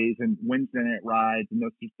track days and Wednesday night rides and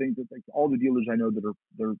those things. Like all the dealers I know that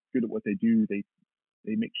they're good at what they do, they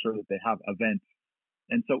make sure that they have events.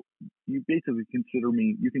 And so you basically you can consider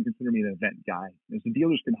me an event guy. And so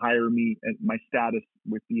dealers can hire me, and my status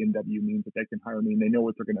with BMW means that they can hire me and they know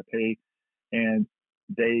what they're going to pay. And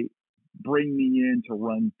they bring me in to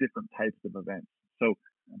run different types of events. So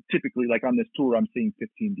typically, like on this tour, I'm seeing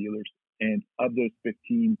 15 dealers. And of those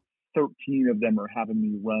 15, 13 of them are having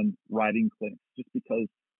me run riding clinics just because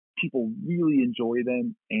people really enjoy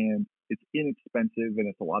them and it's inexpensive and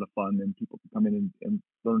it's a lot of fun, and people can come in and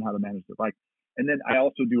learn how to manage their bike. And then I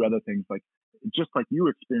also do other things like, just like you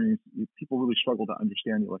experienced, people really struggle to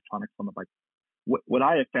understand the electronics on the bike. What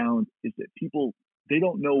I have found is that people, they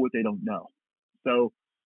don't know what they don't know. So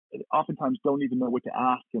oftentimes don't even know what to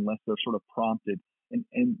ask unless they're sort of prompted.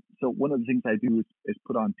 And so one of the things I do is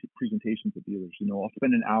put on presentations with dealers. I'll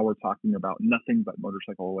spend an hour talking about nothing but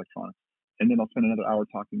motorcycle electronics. And then I'll spend another hour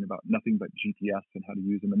talking about nothing but GPS and how to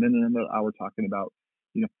use them. And then another hour talking about,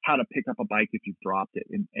 how to pick up a bike if you've dropped it.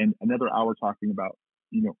 And another hour talking about,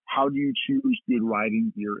 how do you choose good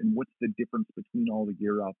riding gear and what's the difference between all the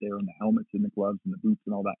gear out there and the helmets and the gloves and the boots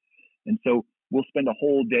and all that. And so we'll spend a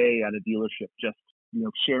whole day at a dealership just,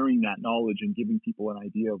 sharing that knowledge and giving people an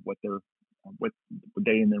idea of what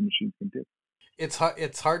they and their machines can do. It's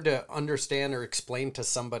hard to understand or explain to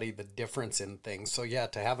somebody the difference in things. So yeah,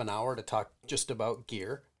 to have an hour to talk just about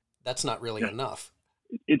gear, that's not really enough.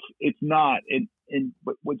 It's not.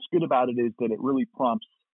 But what's good about it is that it really prompts,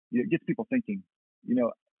 it gets people thinking.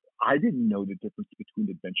 I didn't know the difference between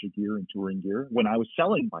adventure gear and touring gear. When I was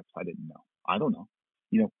selling bikes, I didn't know. I don't know.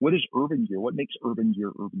 What is urban gear? What makes urban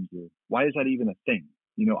gear urban gear? Why is that even a thing?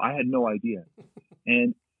 I had no idea.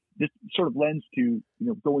 And this sort of lends to,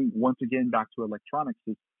 going once again back to electronics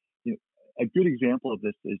is, a good example of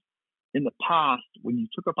this is in the past, when you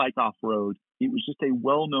took a bike off road, it was just a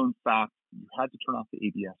well-known fact. You had to turn off the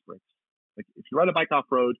ABS brakes. Like if you ride a bike off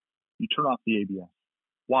road, you turn off the ABS.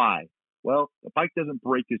 Why? Well, the bike doesn't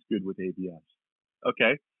brake as good with ABS.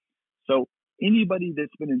 Okay. So anybody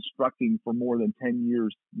that's been instructing for more than 10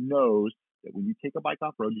 years knows that when you take a bike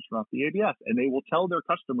off road, you turn off the ABS, and they will tell their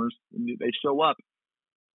customers when they show up,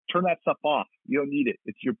 turn that stuff off. You don't need it.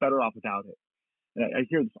 You're better off without it. And I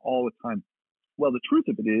hear this all the time. Well, the truth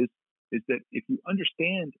of it is that if you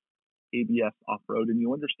understand ABS off-road and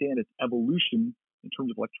you understand its evolution in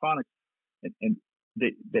terms of electronics, and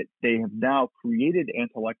that they have now created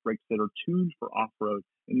anti-lock brakes that are tuned for off-road,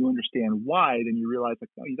 and you understand why, then you realize, like,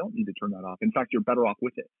 no, you don't need to turn that off. In fact, you're better off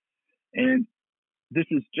with it. And this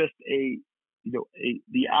is just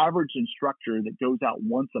the average instructor that goes out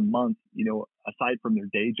once a month, aside from their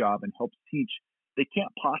day job and helps teach, they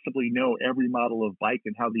can't possibly know every model of bike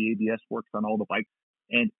and how the ABS works on all the bikes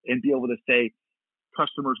and be able to say,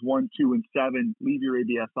 customers 1, 2, and 7, leave your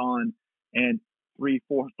ABS on, and 3,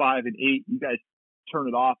 4, 5, and 8, you guys turn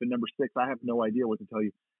it off, and number 6, I have no idea what to tell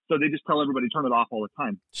you. So they just tell everybody turn it off all the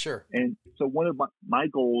time. Sure. And so one of my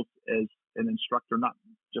goals as an instructor, not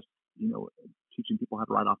just, teaching people how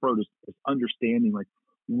to ride off-road, is understanding, like,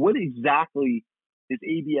 what exactly is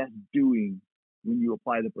ABS doing when you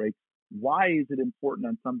apply the brakes? Why is it important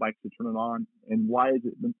on some bikes to turn it on? And why is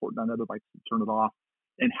it important on other bikes to turn it off?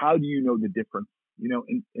 And how do you know the difference?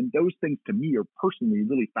 And those things to me are personally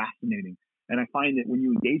really fascinating. And I find that when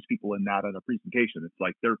you engage people in that at a presentation, it's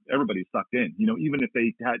like everybody's sucked in. Even if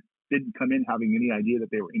they didn't come in having any idea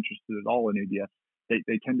that they were interested at all in ABS,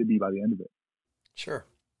 they tend to be by the end of it. Sure.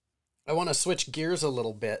 I want to switch gears a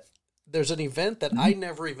little bit. There's an event that I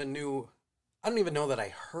never even knew. I don't even know that I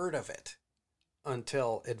heard of it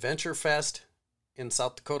until Adventure Fest in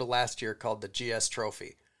South Dakota last year, called the GS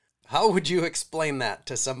Trophy. How would you explain that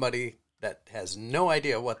to somebody that has no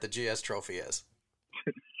idea what the GS Trophy is?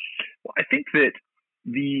 Well, I think that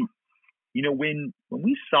when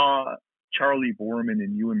we saw Charlie Borman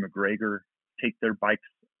and Ewan McGregor take their bikes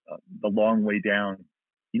the long way down,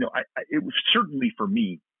 it was certainly, for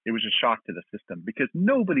me, it was a shock to the system, because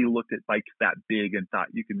nobody looked at bikes that big and thought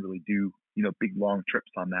you can really do, big long trips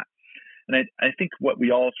on that. And I think what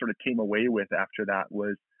we all sort of came away with after that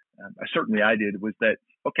was, certainly I did, was that,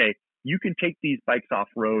 okay, you can take these bikes off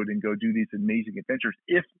road and go do these amazing adventures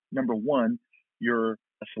if, number one, you're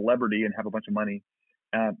a celebrity and have a bunch of money,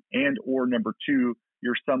 and or number two,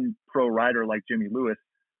 you're some pro rider like Jimmy Lewis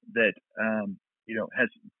that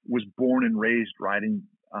was born and raised riding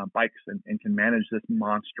bikes and can manage this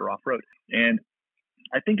monster off road. And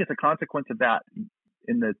I think as a consequence of that,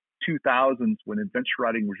 in the 2000s, when adventure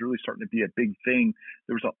riding was really starting to be a big thing,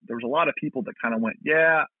 there was a lot of people that kind of went,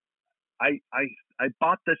 yeah, I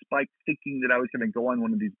bought this bike thinking that I was going to go on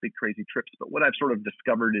one of these big crazy trips, but what I've sort of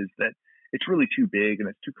discovered is that it's really too big and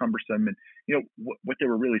it's too cumbersome. And what they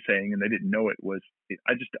were really saying, and they didn't know it, was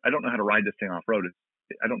I don't know how to ride this thing off road.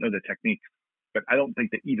 I don't know the technique, but I don't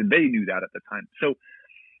think that even they knew that at the time. So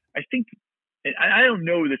I think, and I don't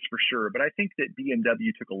know this for sure, but I think that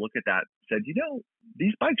BMW took a look at that, said,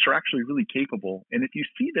 these bikes are actually really capable, and if you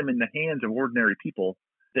see them in the hands of ordinary people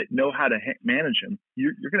that know how to manage them,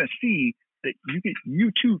 you're going to see that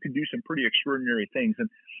you too can do some pretty extraordinary things. And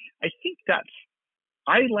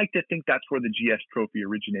I like to think that's where the GS Trophy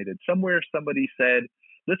originated. Somewhere somebody said,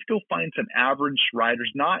 let's go find some average riders,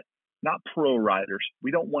 not pro riders.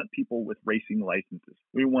 We don't want people with racing licenses.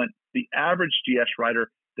 We want the average GS rider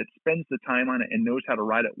that spends the time on it and knows how to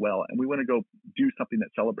ride it well. And we want to go do something that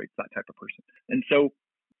celebrates that type of person. And so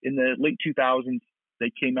in the late 2000s,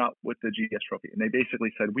 they came out with the GS Trophy, and they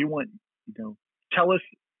basically said, we want, tell us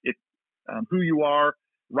who you are,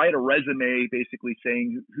 write a resume basically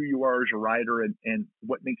saying who you are as a rider and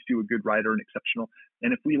what makes you a good rider and exceptional.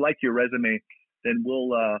 And if we like your resume, then we'll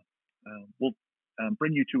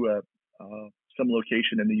bring you to some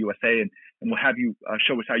location in the USA and we'll have you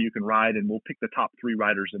show us how you can ride, and we'll pick the top 3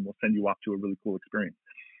 riders and we'll send you off to a really cool experience.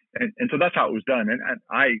 And so that's how it was done. And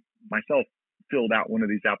I myself filled out one of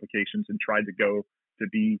these applications and tried to go to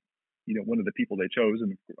be, one of the people they chose,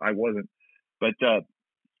 and I wasn't. But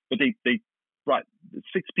they brought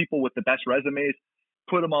 6 people with the best resumes,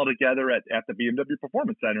 put them all together at the BMW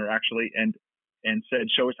Performance Center actually, and said,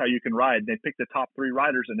 show us how you can ride. And they picked the top 3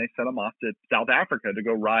 riders and they sent them off to South Africa to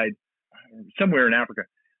go ride somewhere in Africa.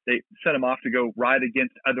 They sent them off to go ride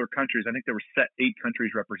against other countries. I think there were 8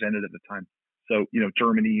 countries represented at the time. So,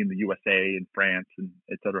 Germany and the USA and France and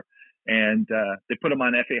et cetera. And they put them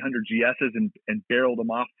on F800 GSs and barreled them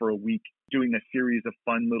off for a week, doing a series of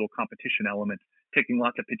fun little competition elements, taking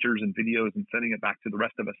lots of pictures and videos and sending it back to the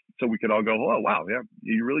rest of us so we could all go, oh, wow, yeah,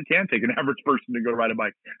 you really can take an average person to go ride a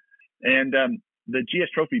bike. And the GS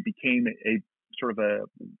Trophy became a sort of a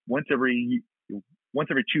once every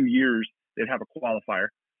 2 years, they'd have a qualifier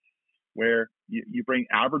where you bring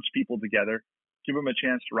average people together, give them a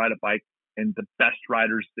chance to ride a bike, and the best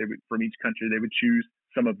riders from each country, they would choose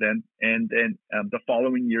some of them. And then the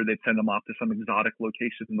following year, they'd send them off to some exotic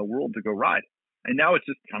location in the world to go ride. And now it's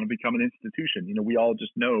just kind of become an institution. We all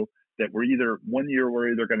just know that we're either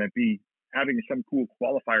going to be having some cool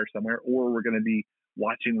qualifier somewhere, or we're going to be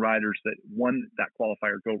watching riders that won that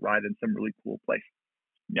qualifier go ride in some really cool place.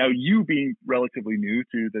 Now, you being relatively new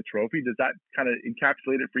to the trophy, does that kind of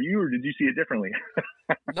encapsulate it for you, or did you see it differently?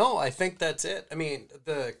 No, I think that's it. I mean,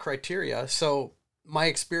 the criteria. So my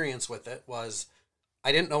experience with it was,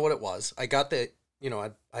 I didn't know what it was. I got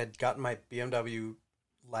I'd gotten my BMW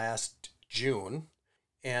last June,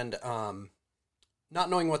 and not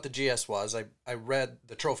knowing what the GS was, I read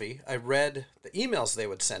the trophy. I read the emails they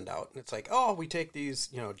would send out, and it's like, oh, we take these,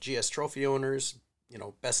 GS trophy owners,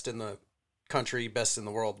 best in the country, best in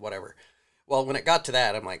the world, whatever. Well, when it got to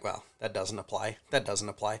that, I'm like, well, that doesn't apply.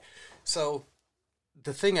 So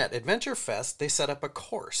the thing at Adventure Fest, they set up a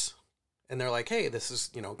course, and they're like, hey, this is,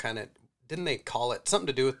 kind of, didn't they call it something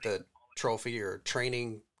to do with the trophy or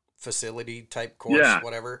training facility type course,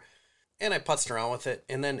 whatever. And I putzed around with it.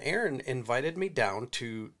 And then Aaron invited me down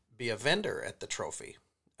to be a vendor at the trophy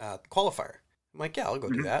qualifier. I'm like, yeah, I'll go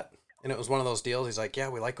do that. And it was one of those deals. He's like, yeah,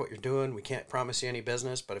 we like what you're doing. We can't promise you any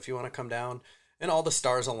business, but if you want to come down, and all the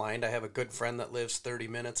stars aligned. I have a good friend that lives 30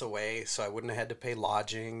 minutes away, so I wouldn't have had to pay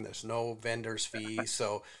lodging. There's no vendor's fee.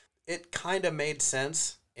 So it kind of made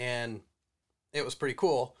sense, and it was pretty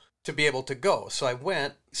cool to be able to go. So I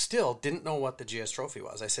went, still didn't know what the GS Trophy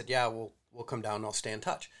was. I said, yeah, we'll come down and I'll stay in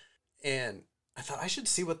touch. And I thought I should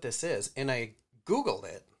see what this is. And I Googled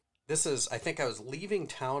it. I think I was leaving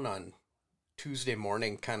town on Tuesday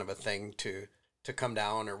morning, kind of a thing to come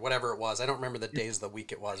down or whatever it was. I don't remember the days of the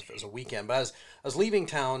week it was, if it was a weekend, but I was leaving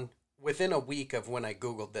town within a week of when I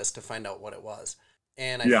Googled this to find out what it was.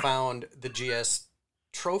 And I found the GS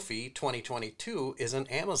Trophy 2022 is an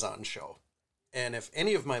Amazon show. And if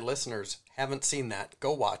any of my listeners haven't seen that,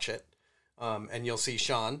 go watch it. And you'll see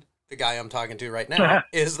Shawn, the guy I'm talking to right now,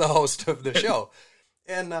 is the host of the show.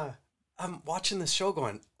 And I'm watching this show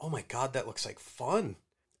going, oh my God, that looks like fun.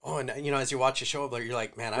 Oh, and as you watch the show, you're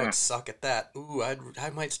like, man, I would suck at that. Ooh, I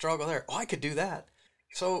might struggle there. Oh, I could do that.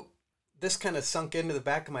 So this kind of sunk into the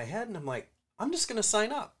back of my head, and I'm like, I'm just going to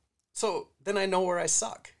sign up. So then I know where I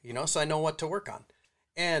suck, so I know what to work on.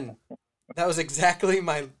 And that was exactly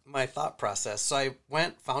my thought process. So I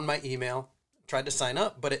went, found my email, tried to sign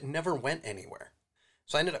up, but it never went anywhere.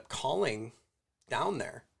 So I ended up calling down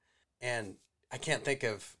there, and I can't think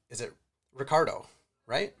of, is it Ricardo,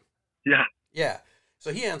 right? Yeah. Yeah.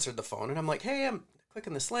 So he answered the phone, and I'm like, hey, I'm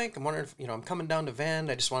clicking this link. I'm wondering if, I'm coming down to Van.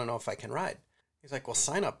 I just want to know if I can ride. He's like, well,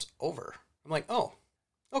 sign up's over. I'm like, oh,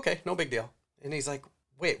 okay, no big deal. And he's like,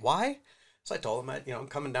 wait, why? So I told him, I'm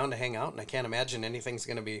coming down to hang out, and I can't imagine nobody's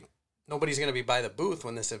going to be by the booth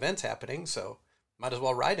when this event's happening, so might as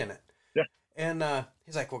well ride in it. Yeah. And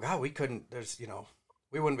he's like, well, God, we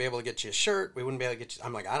wouldn't be able to get you a shirt. We wouldn't be able to get you.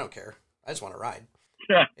 I'm like, I don't care. I just want to ride.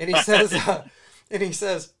 Yeah. And he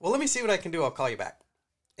says, well, let me see what I can do. I'll call you back.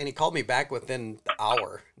 And he called me back within the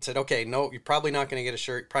hour and said, okay, no, you're probably not going to get a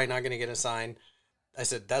shirt. Probably not going to get a sign. I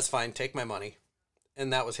said, that's fine. Take my money.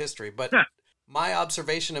 And that was history. But my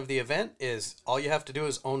observation of the event is all you have to do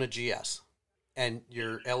is own a GS and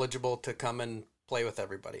you're eligible to come and play with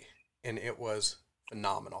everybody. And it was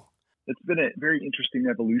phenomenal. It's been a very interesting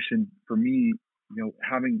evolution for me,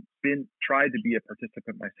 having tried to be a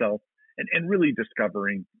participant myself and really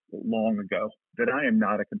discovering long ago that I am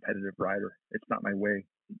not a competitive rider. It's not my way.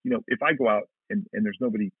 If I go out and there's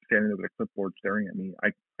nobody standing there with a clipboard staring at me,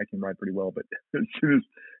 I can ride pretty well. But as soon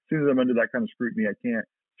as I'm under that kind of scrutiny, I can't.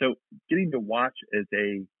 So getting to watch as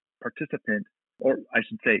a participant, or I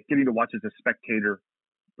should say, getting to watch as a spectator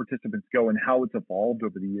participants go and how it's evolved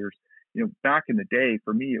over the years. Back in the day,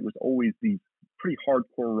 for me, it was always these pretty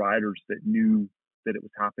hardcore riders that knew that it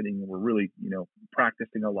was happening and were really,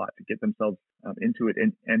 practicing a lot to get themselves into it.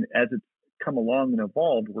 And as it's come along and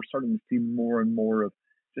evolved, we're starting to see more and more of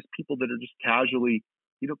just people that are just casually,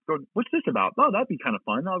 going, what's this about? Oh, that'd be kind of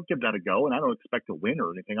fun. I'll give that a go. And I don't expect to win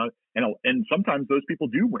or anything. And sometimes those people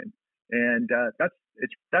do win. And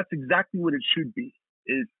that's exactly what it should be,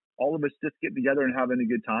 is all of us just getting together and having a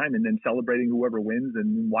good time and then celebrating whoever wins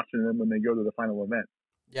and watching them when they go to the final event.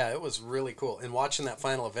 Yeah, it was really cool. And watching that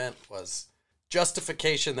final event was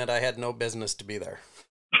justification that I had no business to be there.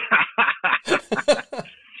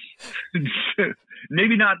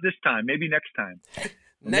 Maybe not this time. Maybe next time.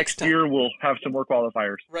 Next year we'll have some more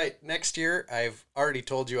qualifiers. Right. Next year, I've already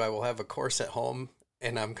told you I will have a course at home,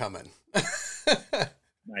 and I'm coming.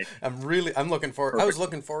 Nice. I'm looking forward. Perfect. I was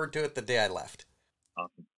looking forward to it the day I left.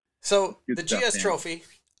 Awesome. So Good the stuff, GS man. Trophy,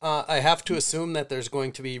 I have to assume that there's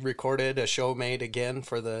going to be recorded a show made again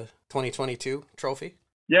for the 2022 trophy.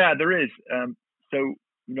 Yeah, there is. So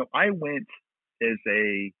I went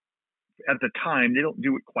at the time, they don't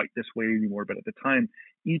do it quite this way anymore, but at the time,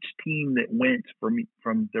 each team that went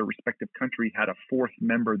from their respective country had a fourth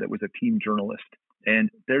member that was a team journalist.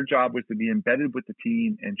 And their job was to be embedded with the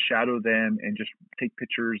team and shadow them and just take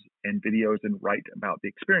pictures and videos and write about the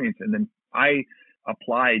experience. And then I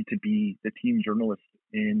applied to be the team journalist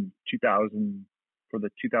in 2000 for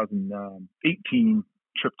the 2018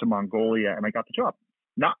 trip to Mongolia, and I got the job.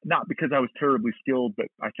 Not because I was terribly skilled, but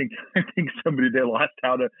I think somebody they lost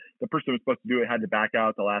how to. The person who was supposed to do it had to back out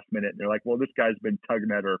at the last minute. And they're like, "Well, this guy's been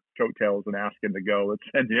tugging at our coattails and asking to go. Let's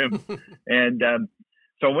send him." And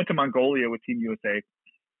so I went to Mongolia with Team USA,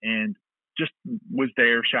 and just was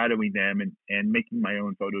there shadowing them and making my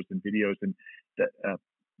own photos and videos. And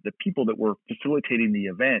the people that were facilitating the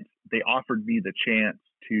event, they offered me the chance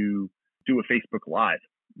to do a Facebook Live,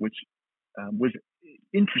 which was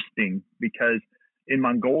interesting because in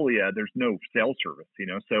Mongolia, there's no cell service,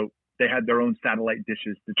 so they had their own satellite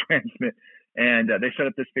dishes to transmit. And they set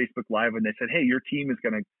up this Facebook Live and they said, hey, your team is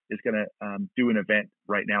going to do an event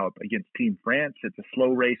right now against Team France. It's a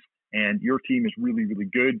slow race and your team is really, really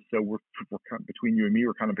good. So we're between you and me,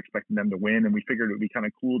 we're kind of expecting them to win. And we figured it would be kind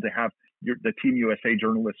of cool to have the Team USA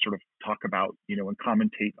journalists sort of talk about, and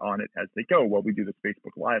commentate on it as they go while we do this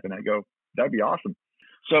Facebook Live. And I go, that'd be awesome.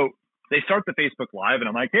 So they start the Facebook Live, and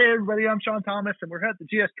I'm like, hey, everybody, I'm Shawn Thomas, and we're at the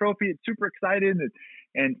GS Trophy. It's super exciting.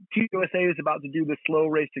 And Team USA is about to do the slow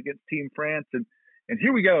race against Team France. And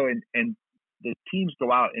here we go. And the teams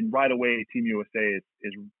go out, and right away, Team USA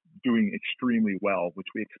is doing extremely well, which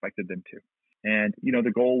we expected them to. And,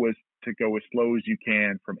 the goal was to go as slow as you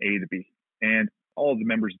can from A to B. And all of the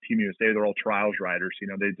members of Team USA, they're all trials riders.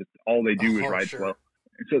 All they do is ride slow.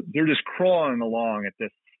 And so they're just crawling along at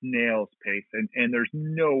this snail's pace, and there's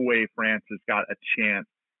no way France has got a chance.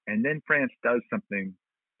 And then France does something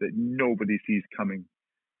that nobody sees coming.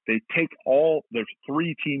 They take there's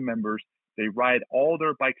 3 team members, they ride all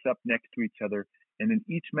their bikes up next to each other, and then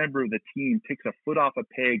each member of the team takes a foot off a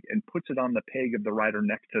peg and puts it on the peg of the rider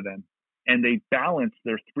next to them. And they balance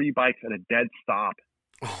their 3 bikes at a dead stop.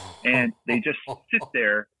 And they just sit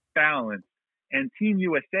there, balance. And Team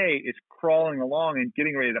USA is crawling along and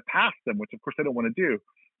getting ready to pass them, which of course they don't want to do.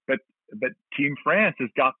 But Team France has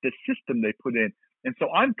got this system they put in. And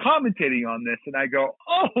so I'm commentating on this and I go,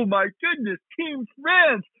 oh my goodness, Team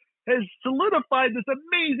France has solidified this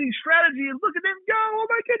amazing strategy and look at them go. Oh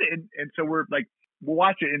my goodness. And so we're like we'll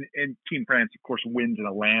watch it, and Team France, of course, wins in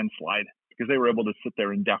a landslide because they were able to sit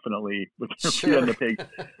there indefinitely with their feet on the pig.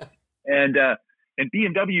 And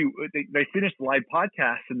BMW, they finished the live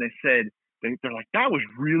podcast, and they said, they're like, that was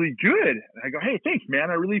really good. And I go, hey, thanks, man.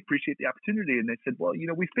 I really appreciate the opportunity. And they said, well,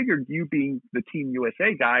 we figured you being the Team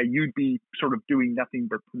USA guy, you'd be sort of doing nothing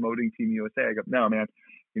but promoting Team USA. I go, no, man.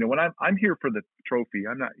 When I'm here for the trophy,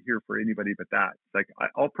 I'm not here for anybody but that. It's like,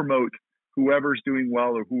 I'll promote whoever's doing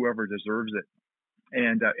well or whoever deserves it.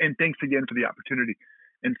 And thanks again for the opportunity.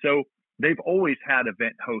 And so they've always had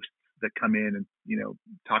event hosts that come in and,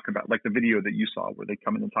 talk about, like the video that you saw where they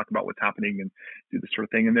come in and talk about what's happening and do this sort of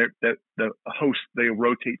thing. And the hosts, they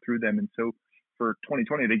rotate through them. And so for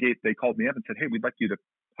 2020, they called me up and said, hey, we'd like you to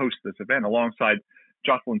host this event alongside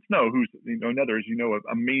Jocelyn Snow, who's, another, as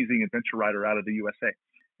amazing adventure rider out of the USA.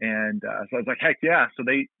 And so I was like, heck yeah. So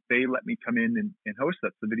they let me come in and host.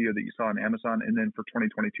 That's the video that you saw on Amazon. And then for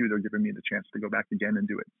 2022, they're giving me the chance to go back again and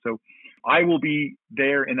do it. So I will be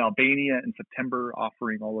there in Albania in September,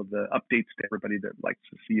 offering all of the updates to everybody that likes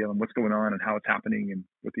to see what's going on and how it's happening and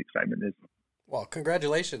what the excitement is. Well,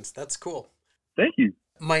 congratulations. That's cool. Thank you.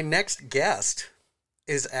 My next guest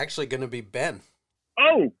is actually going to be Ben.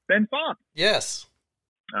 Oh, Ben Fopp. Yes.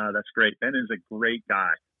 That's great. Ben is a great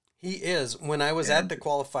guy. He is. When I was at the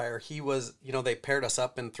qualifier, he was, they paired us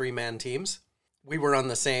up in 3-man teams. We were on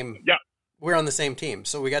the same, we're on the same team.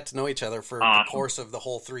 So we got to know each other for the course of the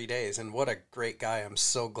whole 3 days. And what a great guy. I'm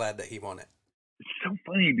so glad that he won it. It's so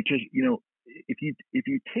funny because, if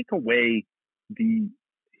you take away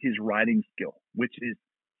his riding skill, which is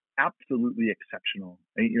absolutely exceptional.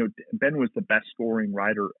 And, Ben was the best scoring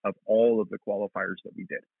rider of all of the qualifiers that we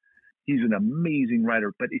did. He's an amazing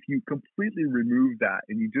rider, but if you completely remove that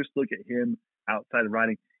and you just look at him outside of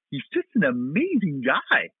riding, he's just an amazing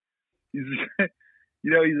guy. He's,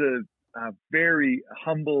 he's a very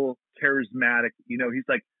humble, charismatic.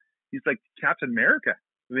 He's like Captain America.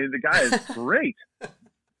 I mean, the guy is great.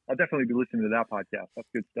 I'll definitely be listening to that podcast. That's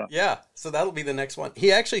good stuff. Yeah, so that'll be the next one.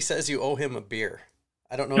 He actually says you owe him a beer.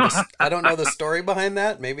 I don't know. I don't know the story behind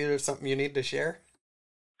that. Maybe there's something you need to share.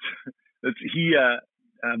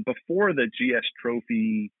 Before the GS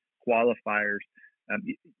Trophy qualifiers,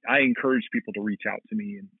 I encouraged people to reach out to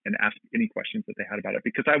me and ask any questions that they had about it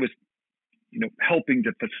because I was, helping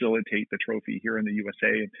to facilitate the trophy here in the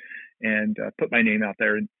USA and put my name out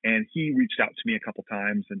there. And he reached out to me a couple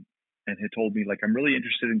times and had told me, like, I'm really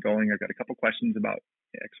interested in going. I've got a couple questions about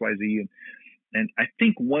XYZ. And I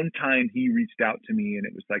think one time he reached out to me and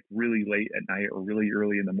it was like really late at night or really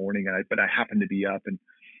early in the morning. But I happened to be up and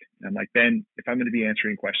I'm like, Ben, if I'm going to be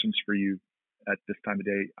answering questions for you at this time of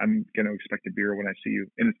day, I'm going to expect a beer when I see you.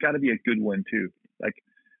 And it's got to be a good one too. Like,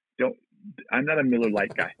 I'm not a Miller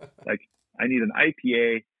Lite guy. Like, I need an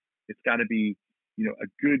IPA. It's got to be, a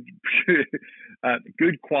good,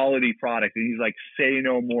 good quality product. And he's like, say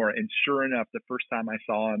no more. And sure enough, the first time I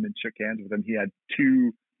saw him and shook hands with him, he had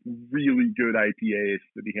 2 really good IPAs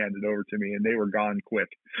that he handed over to me and they were gone quick.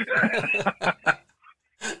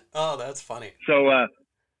 Oh, that's funny.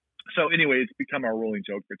 So anyway, it's become our rolling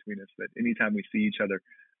joke between us that anytime we see each other,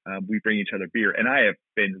 we bring each other beer. And I have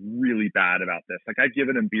been really bad about this. Like, I've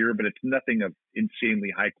given him beer, but it's nothing of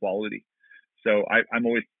insanely high quality. So I'm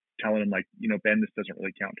always telling him, like, Ben, this doesn't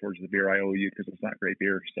really count towards the beer I owe you because it's not great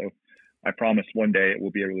beer. So I promise one day it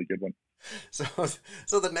will be a really good one. So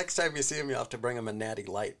the next time you see him, you'll have to bring him a Natty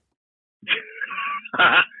Light.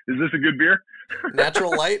 Is this a good beer?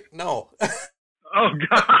 Natural Light? No. Oh,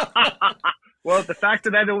 God. Well, the fact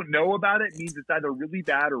that I don't know about it means it's either really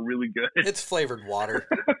bad or really good. It's flavored water.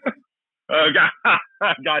 Oh,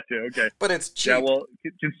 gotcha. Okay. But it's cheap. Yeah, well,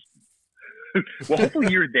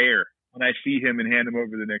 hopefully you're there when I see him and hand him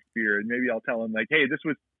over the next beer. And maybe I'll tell him, like, hey, this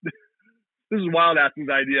is Wild Ass's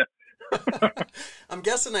idea. I'm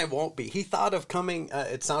guessing I won't be. He thought of coming.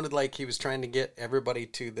 It sounded like he was trying to get everybody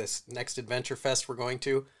to this next Adventure Fest we're going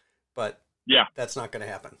to. But yeah, that's not going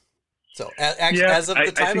to happen. So as of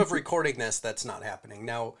the time of recording this, that's not happening.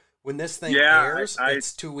 Now, when this thing airs,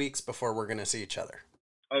 it's 2 weeks before we're going to see each other.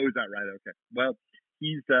 Oh, is that right? Okay. Well,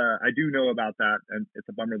 I do know about that, and it's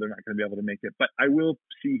a bummer they're not going to be able to make it. But I will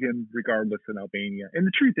see him regardless in Albania. And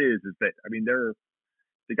the truth is that, I mean,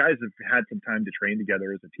 the guys have had some time to train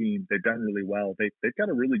together as a team. They've done really well. They've got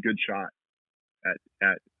a really good shot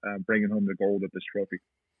at bringing home the gold of this trophy.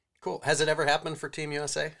 Cool. Has it ever happened for Team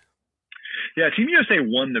USA? Yeah, Team USA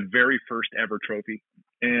won the very first ever trophy,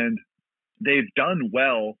 and they've done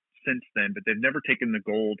well since then, but they've never taken the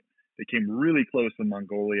gold. They came really close in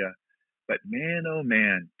Mongolia, but man, oh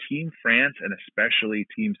man, Team France and especially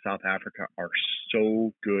Team South Africa are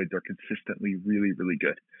so good. They're consistently really, really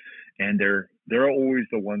good, and they're always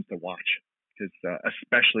the ones to watch is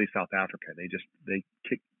especially South Africa. They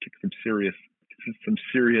kick some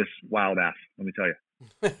serious wild ass. Let me tell you.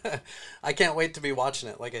 I can't wait to be watching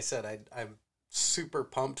it. Like I said, I'm super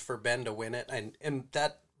pumped for Ben to win it, and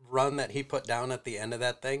that run that he put down at the end of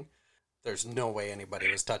that thing, there's no way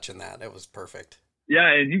anybody was touching that. It was perfect. Yeah,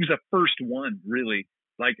 and he was the first one, really.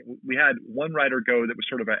 Like, we had one rider go that was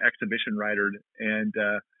sort of an exhibition rider, and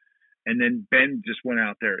then Ben just went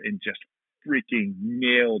out there and just freaking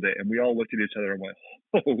nailed it. And we all looked at each other and went,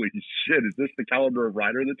 holy shit, is this the caliber of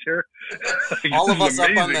rider that's here? Like, all of us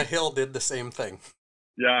amazing. Up on the hill did the same thing.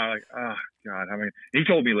 Yeah, like, oh, God. I mean, he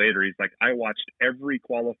told me later, he's like, I watched every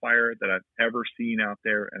qualifier that I've ever seen out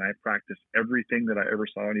there, and I practiced everything that I ever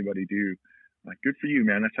saw anybody do. I'm like, good for you,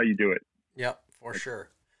 man. That's how you do it. Yep, for sure.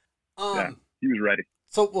 Yeah, he was ready.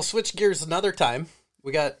 So we'll switch gears another time.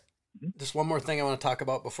 We got just one more thing I want to talk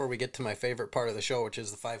about before we get to my favorite part of the show, which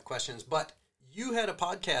is the 5 questions. But you had a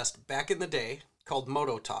podcast back in the day called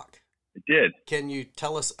Moto Talk. I did. Can you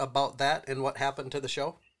tell us about that and what happened to the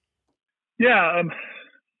show? Yeah,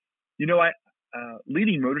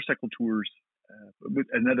 leading motorcycle tours was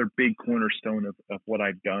another big cornerstone of what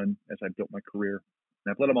I've done as I've built my career.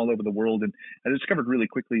 And I've led them all over the world. And I discovered really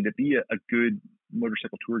quickly to be a good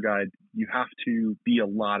motorcycle tour guide, you have to be a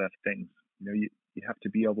lot of things. You have to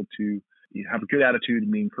be able to have a good attitude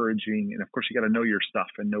and be encouraging. And of course, you got to know your stuff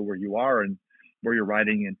and know where you are and where you're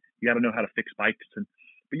riding. And you got to know how to fix bikes. But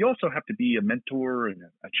you also have to be a mentor and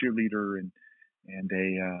a cheerleader and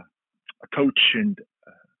a coach. And,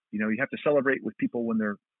 you have to celebrate with people when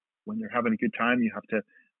they're having a good time. You have to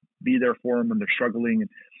be there for them when they're struggling. And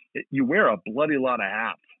you wear a bloody lot of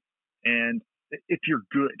hats. And if you're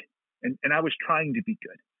good, and I was trying to be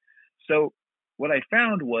good. So what I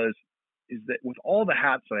found is that with all the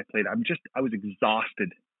hats that I played, I was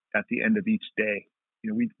exhausted at the end of each day.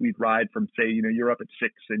 We'd ride from, say, you're up at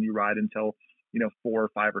 6 and you ride until, 4 or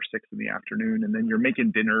 5 or 6 in the afternoon. And then you're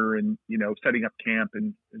making dinner and, setting up camp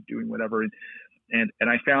and doing whatever. And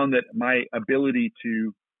I found that my ability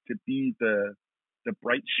to be the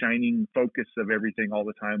bright, shining focus of everything all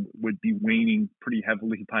the time would be waning pretty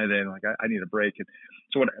heavily by then. Like, I need a break. And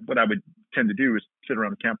so what I would tend to do is sit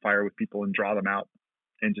around the campfire with people and draw them out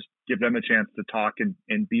and just give them a chance to talk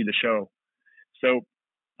and be the show. So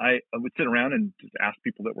I would sit around and just ask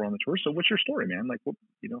people that were on the tour, so what's your story, man? Like,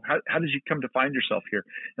 how did you come to find yourself here?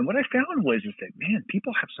 And what I found was that, man,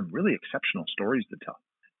 people have some really exceptional stories to tell.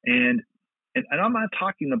 And I'm not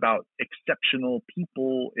talking about exceptional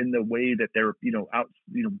people in the way that they're, out,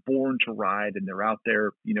 born to ride and they're out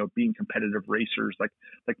there, being competitive racers like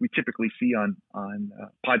we typically see on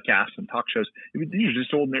podcasts and talk shows. These are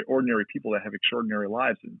just ordinary people that have extraordinary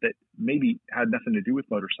lives that maybe had nothing to do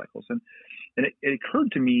with motorcycles. And it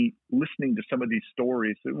occurred to me listening to some of these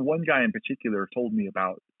stories. One guy in particular told me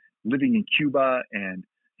about living in Cuba and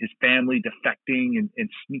his family defecting and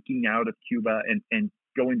sneaking out of Cuba and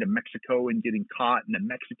going to Mexico and getting caught, and the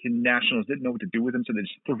Mexican nationals didn't know what to do with him, so they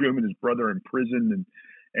just threw him and his brother in prison,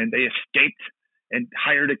 and they escaped and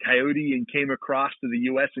hired a coyote and came across to the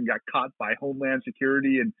U.S. and got caught by Homeland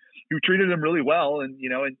Security, and who treated them really well, and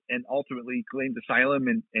ultimately claimed asylum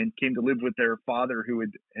and came to live with their father who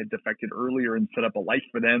had defected earlier and set up a life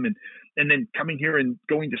for them, and then coming here and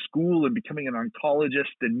going to school and becoming an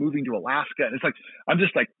oncologist and moving to Alaska. And it's like, I'm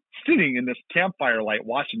just like sitting in this campfire light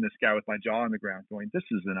watching this guy with my jaw on the ground going, this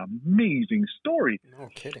is an amazing story. No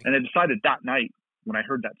kidding. And I decided that night when I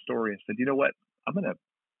heard that story, I said, you know what,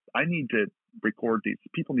 I need to record these.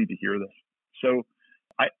 People need to hear this. So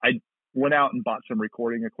I went out and bought some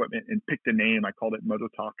recording equipment and picked a name. I called it Moto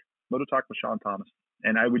Talk with Shawn Thomas.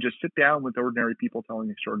 And I would just sit down with ordinary people telling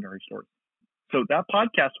extraordinary stories. So that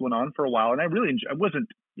podcast went on for a while, and I really enjoyed. I wasn't,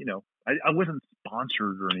 I wasn't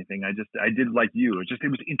sponsored or anything. I did like you. It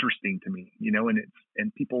was interesting to me,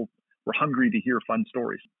 and people were hungry to hear fun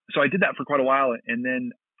stories. So I did that for quite a while, and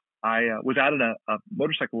then I was out at a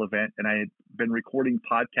motorcycle event, and I had been recording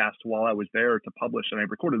podcasts while I was there to publish. And I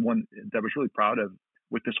recorded one that I was really proud of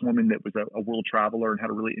with this woman that was a world traveler and had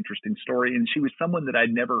a really interesting story. And she was someone that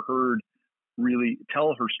I'd never heard really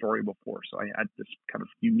tell her story before. So I had this kind of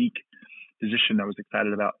unique position I was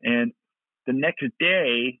excited about. And the next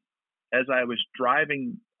day, as I was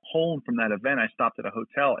driving home from that event, I stopped at a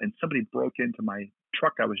hotel and somebody broke into my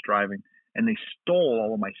truck I was driving and they stole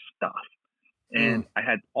all of my stuff. And I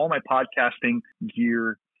had all my podcasting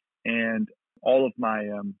gear and all of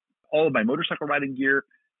my motorcycle riding gear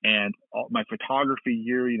and all my photography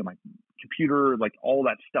gear, my computer, like all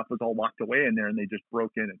that stuff was all locked away in there, and they just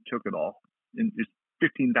broke in and took it all. And just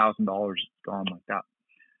 $15,000 gone like that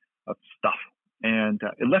of stuff. And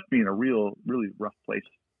it left me in a really rough place.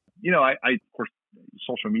 I of course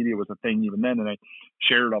social media was a thing even then. And I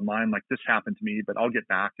shared online, like, this happened to me, but I'll get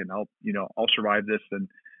back and I'll survive this. And,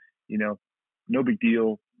 no big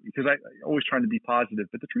deal, because I always trying to be positive.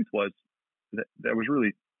 But the truth was that I was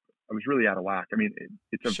really out of whack. I mean,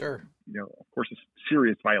 it's a, Sure. of course, a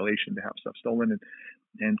serious violation to have stuff stolen.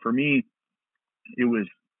 And for me, it was,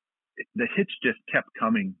 the hits just kept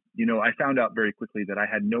coming. I found out very quickly that I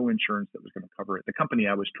had no insurance that was going to cover it. The company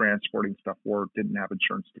I was transporting stuff for didn't have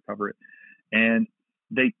insurance to cover it. And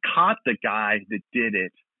they caught the guy that did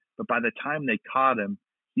it. But by the time they caught him,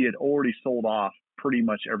 he had already sold off pretty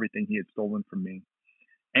much everything he had stolen from me.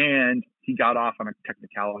 And he got off on a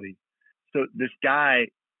technicality. So this guy,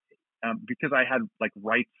 because I had like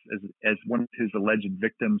rights as one of his alleged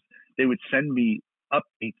victims, they would send me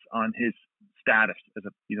updates on his status as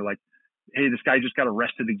a, like, hey, this guy just got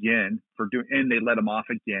arrested again and they let him off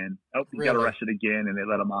again. Oh, he got arrested again and they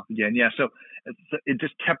let him off again. Yeah. So it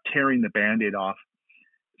just kept tearing the Band-Aid off.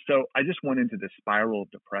 So I just went into this spiral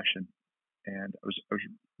of depression, and I was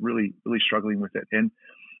really, really struggling with it. And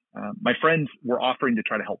my friends were offering to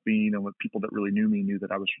try to help me, with people that really knew me knew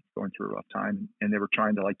that I was going through a rough time, and they were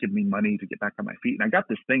trying to like give me money to get back on my feet. And I got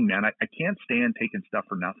this thing, man, I can't stand taking stuff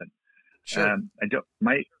for nothing. Sure. I don't,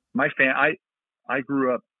 I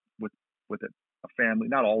grew up with a family,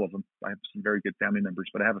 not all of them. I have some very good family members,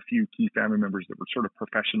 but I have a few key family members that were sort of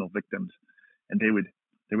professional victims, and they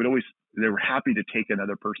were happy to take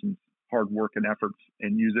another person's hard work and efforts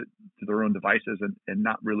and use it to their own devices and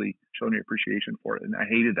not really show any appreciation for it. And I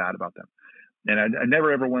hated that about them. And I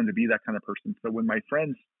never ever wanted to be that kind of person. So when my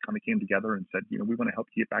friends kind of came together and said, we want to help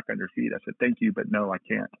you get back on your feet, I said, thank you, but no, I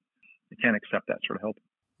can't accept that sort of help.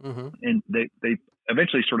 Mm-hmm. And they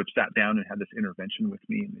eventually sort of sat down and had this intervention with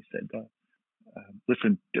me, and they said,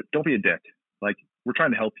 listen, don't be a dick. Like, we're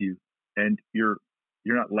trying to help you, and you're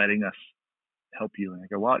not letting us help you. And I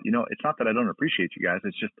go, well, it's not that I don't appreciate you guys.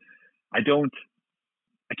 It's just, I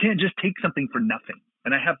can't just take something for nothing,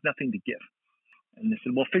 and I have nothing to give. And they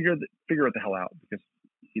said, well, figure it the hell out, because,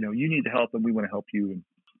 you need the help and we want to help you.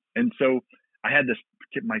 And so I had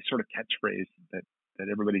my sort of catchphrase that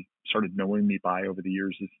everybody started knowing me by over the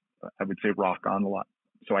years is, I would say, rock on a lot.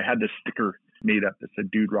 So I had this sticker made up that said,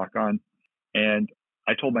 dude, rock on. And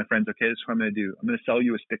I told my friends, okay, this is what I'm going to do. I'm going to sell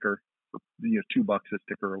you a sticker for, $2 a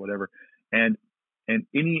sticker or whatever. And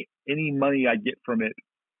any money I get from it,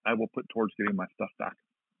 I will put towards getting my stuff back.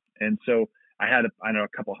 And so I had, a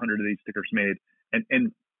couple hundred of these stickers made, and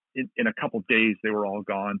in a couple of days, they were all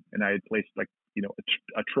gone. And I had placed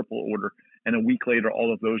a triple order. And a week later,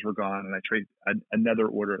 all of those were gone. And I traded another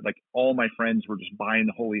order. Like, all my friends were just buying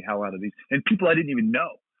the holy hell out of these, and people I didn't even know,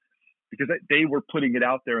 because they were putting it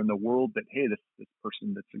out there in the world that, hey, this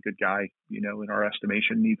person that's a good guy, in our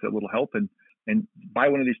estimation, needs a little help, and buy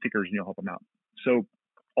one of these stickers and you'll help them out. So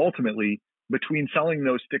ultimately, between selling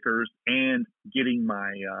those stickers and getting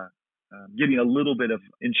getting a little bit of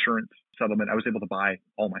insurance settlement, I was able to buy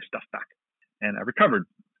all my stuff back, and I recovered.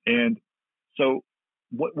 And so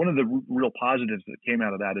one of the real positives that came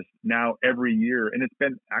out of that is now every year, and it's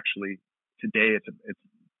been actually today, it's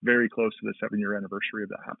very close to the 7-year anniversary of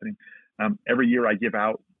that happening. Every year I give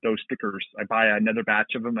out those stickers. I buy another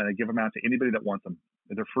batch of them and I give them out to anybody that wants them.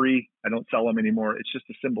 They're free. I don't sell them anymore. It's just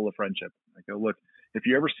a symbol of friendship. I go, look, if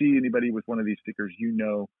you ever see anybody with one of these stickers,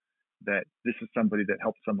 that this is somebody that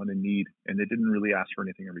helped someone in need, and they didn't really ask for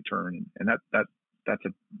anything in return. And that's a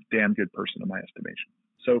damn good person in my estimation.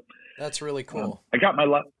 So that's really cool. I got my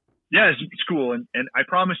luck. Yeah, it's cool. And I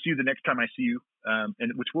promised you the next time I see you,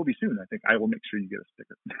 and which will be soon, I think, I will make sure you get a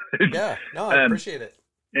sticker. Yeah, no, I appreciate it.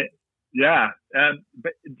 Yeah.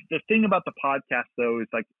 But the thing about the podcast, though, is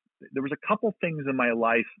like, there was a couple things in my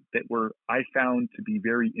life that I found to be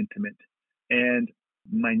very intimate. And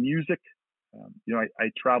my music,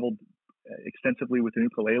 I traveled extensively with an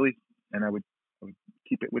ukulele, and I would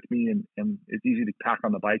keep it with me, and it's easy to pack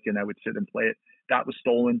on the bike, and I would sit and play it. That was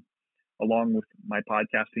stolen along with my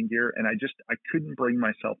podcasting gear. And I couldn't bring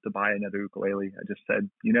myself to buy another ukulele. I just said,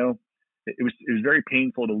 it was very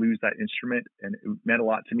painful to lose that instrument, and it meant a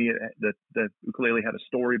lot to me. The ukulele had a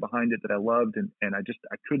story behind it that I loved, and I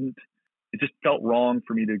couldn't. It just felt wrong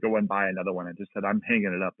for me to go and buy another one. I just said, I'm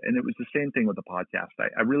hanging it up. And it was the same thing with the podcast.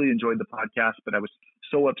 I really enjoyed the podcast, but I was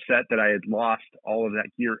so upset that I had lost all of that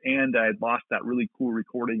gear, and I had lost that really cool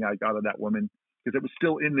recording I got of that woman, because it was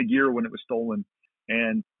still in the gear when it was stolen.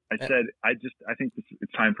 And I said, I think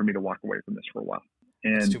it's time for me to walk away from this for a while.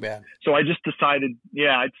 And that's too bad. So I just decided,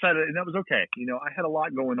 and that was okay. I had a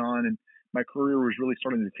lot going on, and my career was really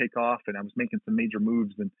starting to take off, and I was making some major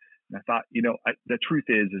moves. And I thought, the truth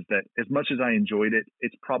is that as much as I enjoyed it,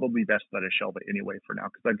 it's probably best that I shelve it anyway for now,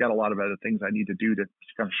 because I've got a lot of other things I need to do to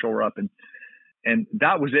kind of shore up. And and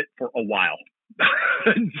that was it for a while.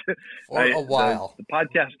 For a while. The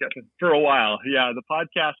podcast for a while. Yeah. The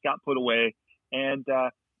podcast got put away, and,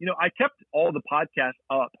 I kept all the podcasts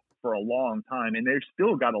up for a long time, and they've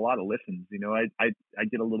still got a lot of listens. I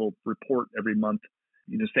get a little report every month,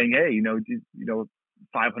 saying, hey,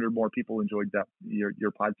 500 more people enjoyed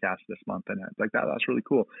your podcast this month, and it's like that's really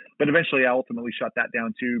cool. But eventually, I ultimately shut that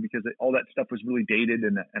down too, because all that stuff was really dated,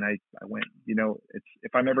 and I went,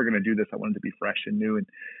 if I'm ever going to do this, I want it to be fresh and new.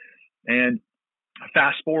 And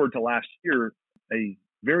fast forward to last year, a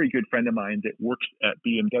very good friend of mine that works at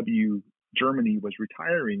BMW Germany was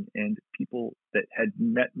retiring, and people that had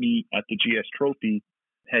met me at the GS Trophy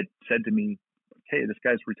had said to me, hey, this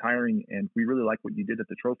guy's retiring, and we really like what you did at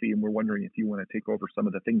the trophy, and we're wondering if you want to take over some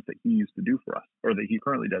of the things that he used to do for us, or that he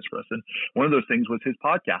currently does for us. And one of those things was his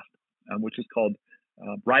podcast, which is called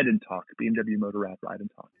Ride and Talk, BMW Motorrad Ride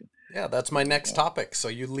and Talk. Yeah, that's my next topic, so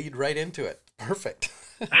you lead right into it. Perfect.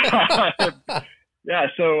 Yeah,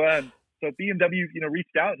 so BMW,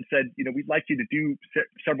 reached out and said, we'd like you to do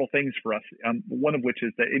several things for us. One of which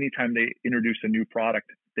is that anytime they introduce a new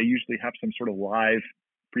product, they usually have some sort of live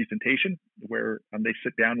presentation where they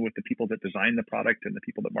sit down with the people that design the product and the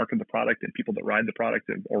people that market the product and people that ride the product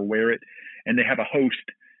or wear it, and they have a host,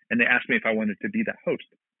 and they asked me if I wanted to be that host.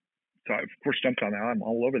 So I, of course, jumped on that. I'm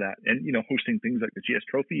all over that. And, hosting things like the GS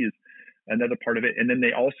Trophy is another part of it. And then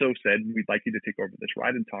they also said, we'd like you to take over this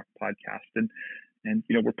Ride and Talk podcast. And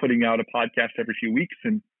we're putting out a podcast every few weeks,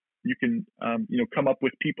 and you can, come up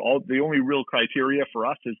with people. The only real criteria for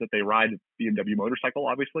us is that they ride a BMW motorcycle,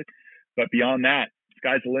 obviously. But beyond that,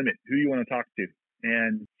 sky's the limit. Who do you want to talk to?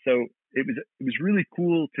 And so it was really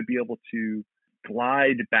cool to be able to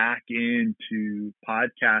glide back into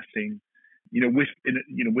podcasting,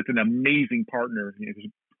 with an amazing partner. Because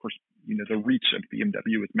of course, the reach of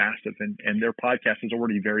BMW is massive, and their podcast is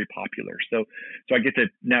already very popular. So I get to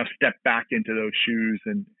now step back into those shoes,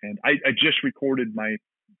 and I just recorded my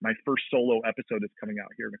first solo episode that's coming out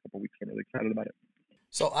here in a couple of weeks. I'm really excited about it.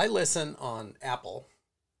 So I listen on Apple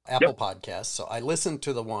Yep. Podcasts. So I listened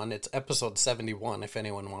to the one, it's episode 71, if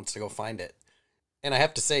anyone wants to go find it. And I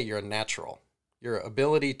have to say, you're a natural. Your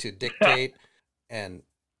ability to dictate and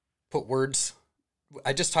put words.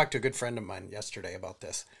 I just talked to a good friend of mine yesterday about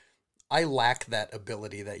this. I lack that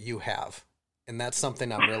ability that you have. And that's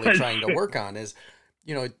something I'm really trying to work on is,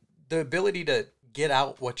 the ability to get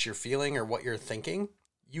out what you're feeling or what you're thinking.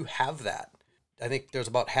 You have that. I think there's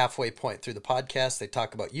about halfway point through the podcast, they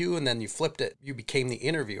talk about you, and then you flipped it. You became the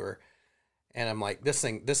interviewer. And I'm like, this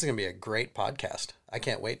is going to be a great podcast. I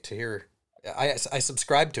can't wait to hear. I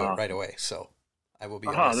subscribed to it right away. So I will be.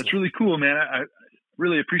 That's really cool, man. I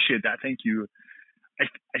really appreciate that. Thank you. I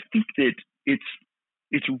think that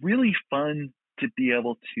it's really fun to be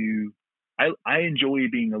able to, I enjoy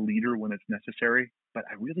being a leader when it's necessary, but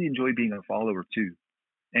I really enjoy being a follower too.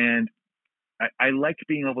 And I like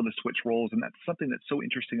being able to switch roles, and that's something that's so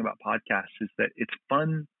interesting about podcasts is that it's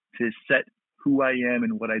fun to set who I am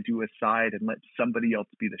and what I do aside and let somebody else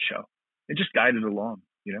be the show and just guide it along,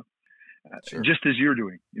 Sure. Just as you're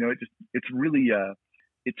doing, it's really,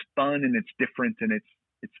 it's fun and it's different, and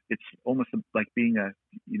it's almost like being a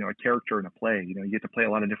character in a play. You get to play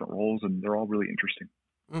a lot of different roles, and they're all really interesting.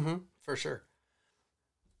 Mm-hmm, for sure.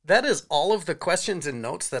 That is all of the questions and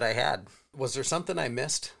notes that I had. Was there something I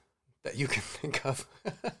missed that you can think of?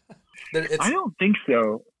 I don't think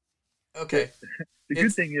so. Okay. The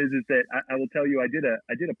good thing is that I will tell you, I did a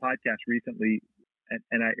podcast recently,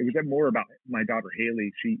 and it was more about my daughter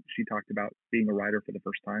Haley. She talked about being a rider for the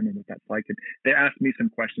first time and what that's like. And they asked me some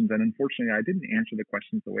questions, and unfortunately, I didn't answer the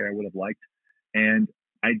questions the way I would have liked. And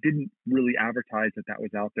I didn't really advertise that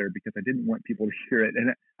was out there because I didn't want people to hear it.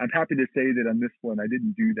 And I'm happy to say that on this one, I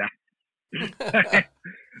didn't do that. I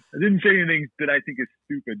didn't say anything that I think is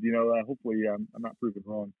stupid. Hopefully I'm not proven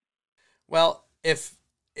wrong. Well, if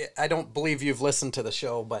I don't believe you've listened to the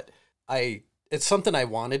show, but it's something I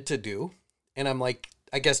wanted to do. And I'm like,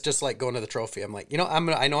 I guess just like going to the trophy, I'm like,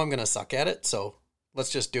 I know I'm going to suck at it. So let's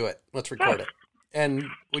just do it. Let's record it. And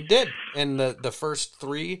we did. And the first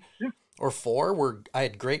 3 or 4 I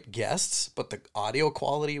had great guests, but the audio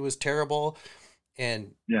quality was terrible.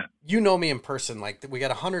 And you know me in person, like we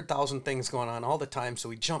got 100,000 things going on all the time. So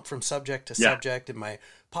we jump from subject to subject, and my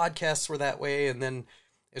podcasts were that way. And then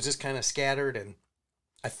it's just kind of scattered, and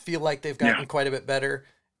I feel like they've gotten quite a bit better.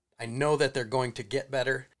 I know that they're going to get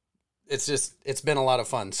better. It's been a lot of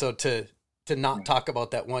fun. So to not talk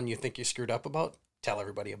about that one you think you screwed up about, tell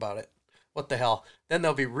everybody about it. What the hell? Then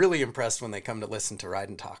they'll be really impressed when they come to listen to Ride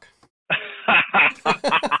and Talk.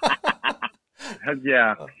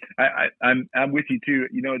 Yeah, I'm with you too.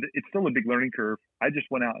 It's still a big learning curve. I just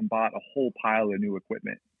went out and bought a whole pile of new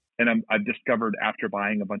equipment, and I've discovered after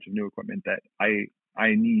buying a bunch of new equipment that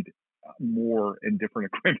I need more and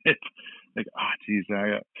different equipment. Like, geez,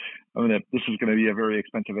 this is gonna be a very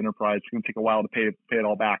expensive enterprise. It's gonna take a while to pay it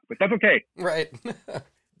all back, but that's okay. Right.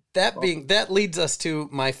 That leads us to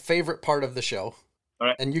my favorite part of the show. All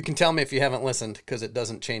right. And you can tell me if you haven't listened, because it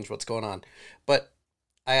doesn't change what's going on. But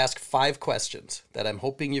I ask 5 questions that I'm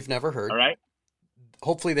hoping you've never heard. All right.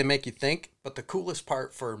 Hopefully they make you think. But the coolest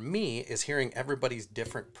part for me is hearing everybody's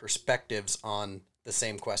different perspectives on the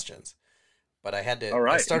same questions. But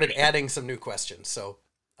I started adding some new questions. So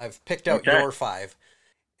I've picked out your 5.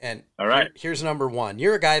 And all right. Here's number 1.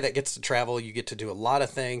 You're a guy that gets to travel. You get to do a lot of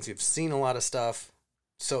things. You've seen a lot of stuff.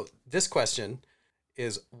 So this question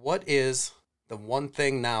is, what is the one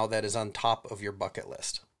thing now that is on top of your bucket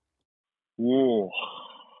list? Whoa,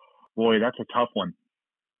 boy, that's a tough one.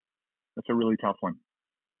 That's a really tough one.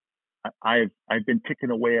 I've been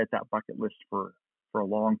ticking away at that bucket list for a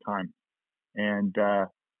long time, and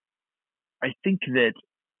I think that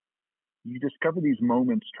you discover these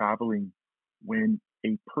moments traveling when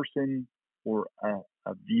a person or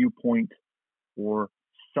a viewpoint or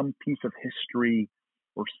some piece of history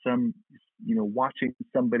or watching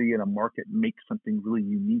somebody in a market make something really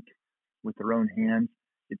unique with their own hands.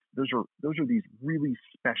 Those are these really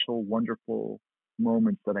special, wonderful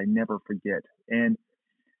moments that I never forget. And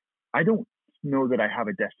I don't know that I have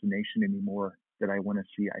a destination anymore that I want to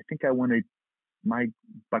see. I think my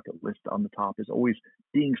bucket list on the top is always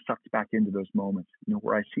being sucked back into those moments,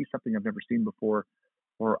 where I see something I've never seen before,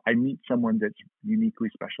 or I meet someone that's uniquely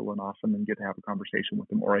special and awesome and get to have a conversation with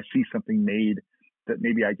them, or I see something made that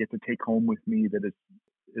maybe I get to take home with me that is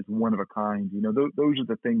one of a kind. Those are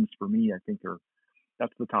the things for me, I think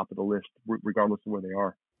that's the top of the list, regardless of where they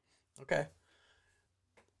are. Okay.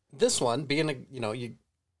 This one being you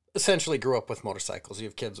essentially grew up with motorcycles. You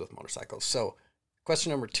have kids with motorcycles. So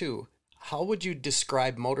question number 2, how would you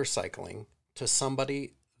describe motorcycling to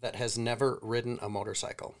somebody that has never ridden a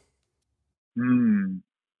motorcycle? I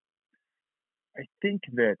think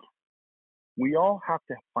that we all have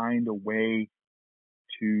to find a way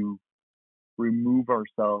to remove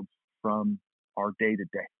ourselves from our day to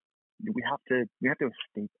day. We have to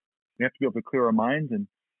escape. We have to be able to clear our minds and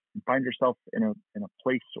find yourself in a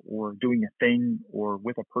place or doing a thing or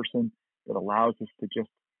with a person that allows us to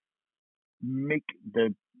just make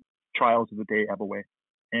the trials of the day ebb away.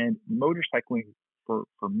 And motorcycling for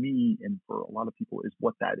me and for a lot of people is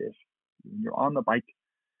what that is. When you're on the bike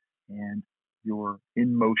and you're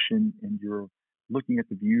in motion and you're looking at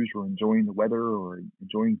the views or enjoying the weather or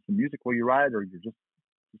enjoying some music while you ride, or you're just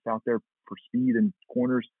out there for speed and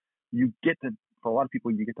corners, for a lot of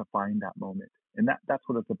people, you get to find that moment. And that's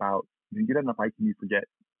what it's about. You get on the bike and you forget.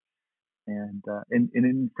 And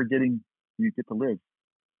in forgetting, you get to live.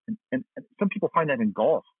 And some people find that in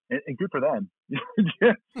golf, and good for them.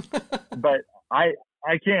 But I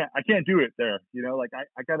can't do it there. I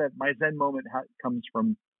gotta, my Zen moment comes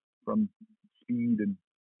from speed and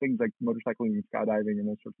things like motorcycling and skydiving and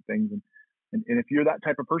those sorts of things. And if you're that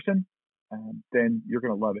type of person, then you're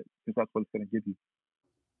going to love it, because that's what it's going to give you.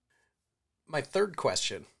 My third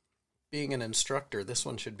question, being an instructor, this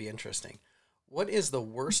one should be interesting. What is the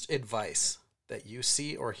worst advice that you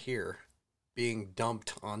see or hear being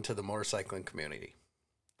dumped onto the motorcycling community?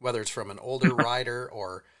 Whether it's from an older rider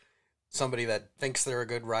or somebody that thinks they're a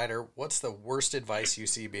good rider, what's the worst advice you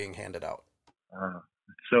see being handed out?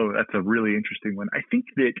 So that's a really interesting one. I think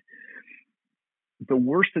that the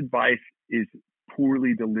worst advice is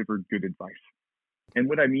poorly delivered good advice. And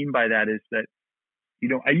what I mean by that is that,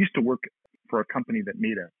 I used to work for a company that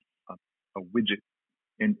made a widget,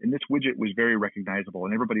 and this widget was very recognizable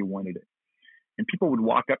and everybody wanted it. And people would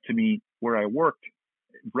walk up to me where I worked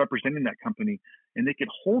representing that company, and they could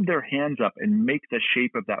hold their hands up and make the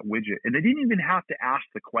shape of that widget. And they didn't even have to ask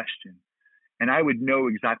the question. And I would know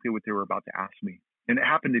exactly what they were about to ask me. And it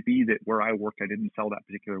happened to be that where I worked, I didn't sell that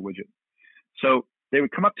particular widget. So they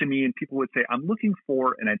would come up to me and people would say, I'm looking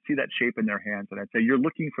for, and I'd see that shape in their hands. And I'd say, you're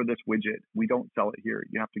looking for this widget. We don't sell it here.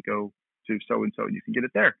 You have to go to so-and-so and you can get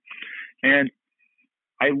it there. And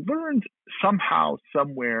I learned somehow,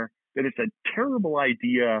 somewhere, that it's a terrible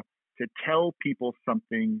idea to tell people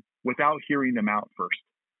something without hearing them out first.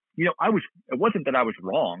 It wasn't that I was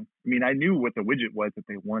wrong. I mean, I knew what the widget was that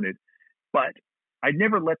they wanted, but I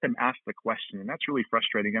never let them ask the question. And that's really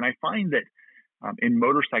frustrating. And I find that in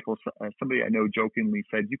motorcycles, somebody I know jokingly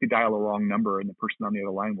said, you could dial a wrong number and the person on the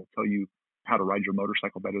other line will tell you how to ride your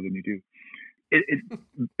motorcycle better than you do. It's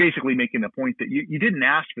basically making the point that you didn't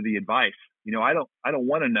ask for the advice. I don't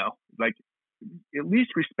want to know. Like, at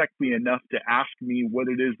least respect me enough to ask me what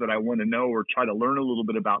it is that I want to know, or try to learn a little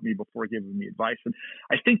bit about me before giving me advice. And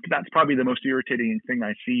I think that's probably the most irritating thing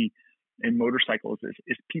I see in motorcycles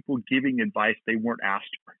is people giving advice they weren't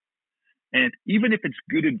asked for. And even if it's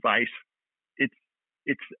good advice,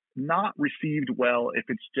 it's not received well if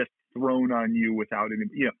it's just thrown on you without any,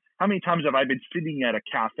 how many times have I been sitting at a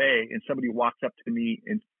cafe and somebody walks up to me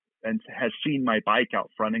and has seen my bike out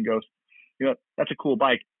front and goes, that's a cool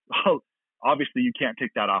bike. Oh, obviously you can't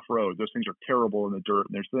take that off road. Those things are terrible in the dirt.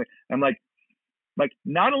 And I'm like,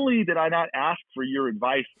 not only did I not ask for your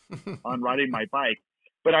advice on riding my bike,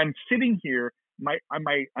 but I'm sitting here, I'm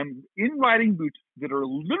in riding boots that are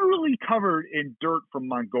literally covered in dirt from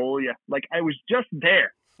Mongolia. Like I was just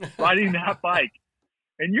there riding that bike,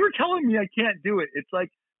 and you're telling me I can't do it. It's like,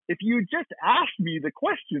 if you just asked me the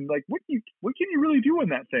question, like, what can you really do on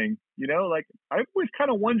that thing? Like I've always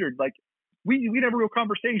kind of wondered, like we'd have a real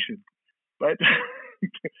conversation, but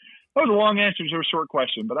that was a long answer to a short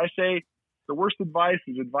question. But I say the worst advice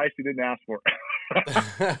is advice you didn't ask for.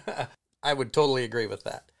 I would totally agree with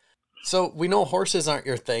that. So we know horses aren't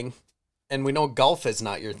your thing, and we know golf is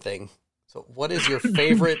not your thing. So what is your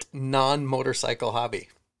favorite non-motorcycle hobby?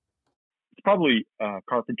 It's probably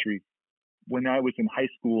carpentry. When I was in high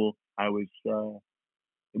school, it was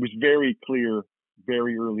very clear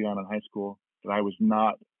very early on in high school that I was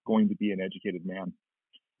not going to be an educated man.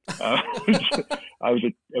 I was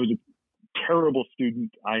a terrible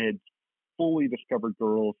student. I had fully discovered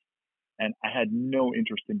girls, and I had no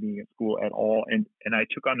interest in being at school at all. And I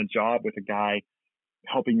took on a job with a guy,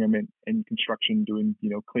 helping him in construction, doing,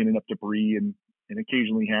 cleaning up debris and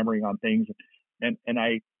occasionally hammering on things. And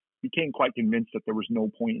I became quite convinced that there was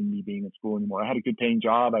no point in me being in school anymore. I had a good paying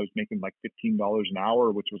job. I was making like $15 an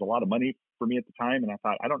hour, which was a lot of money for me at the time. And I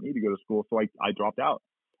thought, I don't need to go to school. So I dropped out.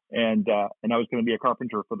 And I was going to be a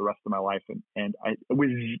carpenter for the rest of my life. And I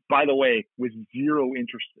was, by the way, with zero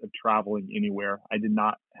interest of traveling anywhere. I'd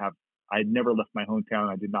never left my hometown.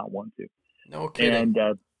 I did not want to. No kidding.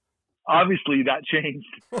 And obviously that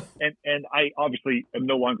changed. and I obviously am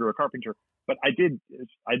no longer a carpenter, but I did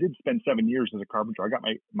spend 7 years as a carpenter. I got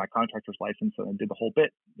my contractor's license and I did the whole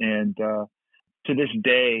bit. And to this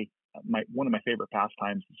day, one of my favorite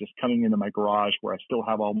pastimes is just coming into my garage where I still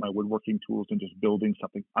have all my woodworking tools and just building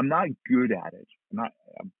something. I'm not good at it.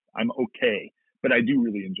 I'm okay, but I do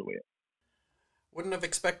really enjoy it. Wouldn't have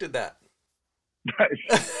expected that.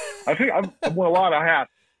 I think I've worn a lot of hats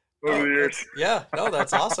over the years. Yeah, no,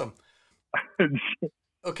 that's awesome.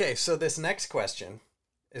 Okay, so this next question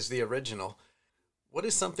is the original. What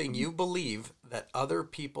is something you believe that other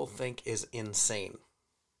people think is insane?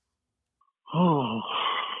 Oh,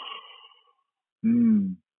 that's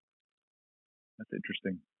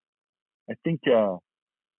interesting. I think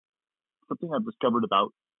something I've discovered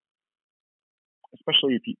about,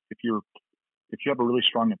 especially if you have a really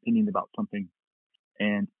strong opinion about something,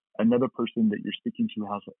 and another person that you're speaking to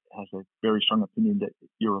has a very strong opinion that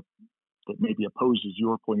maybe opposes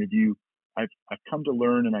your point of view. I've come to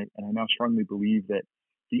learn, and I now strongly believe that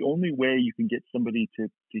the only way you can get somebody to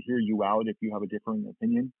hear you out if you have a differing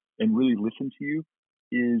opinion and really listen to you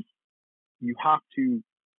is you have to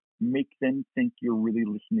make them think you're really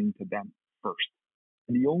listening to them first.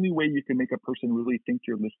 And the only way you can make a person really think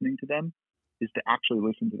you're listening to them is to actually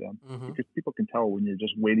listen to them, because people can tell when you're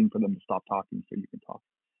just waiting for them to stop talking so you can talk.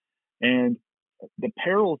 And the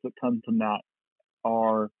perils that come from that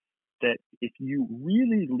are that if you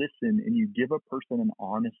really listen and you give a person an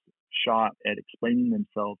honest shot at explaining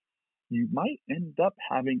themselves, you might end up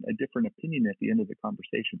having a different opinion at the end of the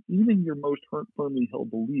conversation. Even your most firmly held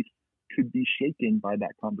beliefs could be shaken by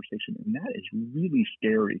that conversation. And that is really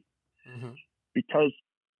scary, because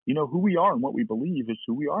who we are and what we believe is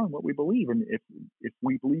who we are and what we believe. And if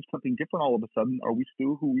we believe something different all of a sudden, are we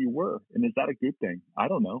still who we were? And is that a good thing? I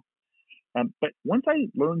don't know. But once I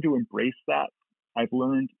learned to embrace that, I've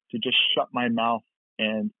learned to just shut my mouth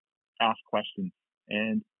and ask questions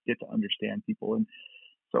and get to understand people. And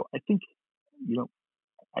so I think,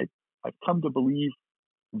 I've come to believe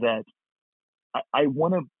that I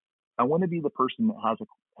want to be the person that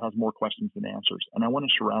has more questions than answers, and I want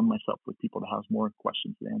to surround myself with people that has more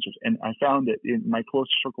questions than answers. And I found that in my close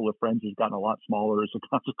circle of friends has gotten a lot smaller as a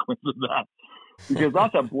consequence of that, because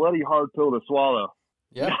that's a bloody hard pill to swallow.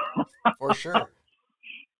 Yeah, for sure.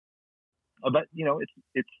 But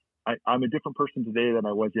I'm a different person today than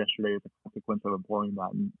I was yesterday as a consequence of employing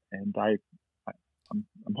that, and I'm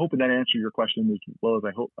hoping that answered your question as well as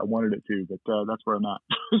I wanted it to. But that's where I'm at.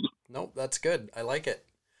 Nope, that's good. I like it.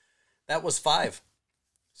 That was 5.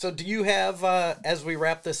 So do you have, as we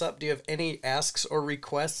wrap this up, do you have any asks or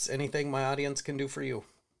requests? Anything my audience can do for you?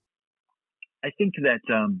 I think that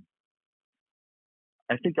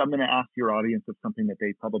I think I'm going to ask your audience of something that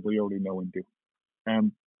they probably already know and do.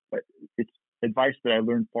 But it's advice that I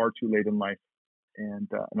learned far too late in life, and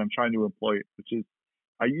I'm trying to employ it, which is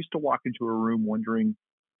I used to walk into a room wondering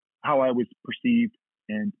how I was perceived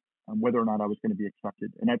and whether or not I was going to be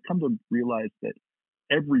accepted. And I've come to realize that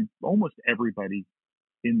almost everybody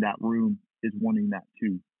in that room is wanting that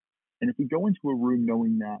too. And if we go into a room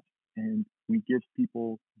knowing that, and we give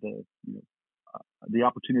people the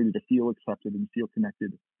opportunity to feel accepted and feel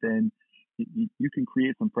connected, then you can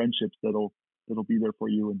create some friendships that'll be there for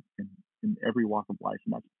you in every walk of life,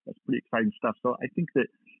 and that's pretty exciting stuff. So I think that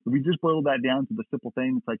if we just boil that down to the simple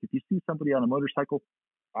things, like if you see somebody on a motorcycle,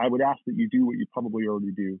 I would ask that you do what you probably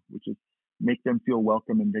already do, which is make them feel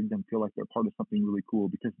welcome and make them feel like they're part of something really cool,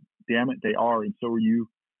 because damn it, they are, and so are you.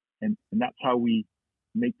 And that's how we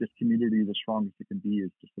make this community the strongest it can be,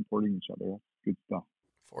 is just supporting each other. That's good stuff.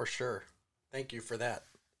 For sure. Thank you for that.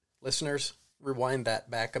 Listeners, rewind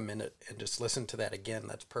that back a minute and just listen to that again.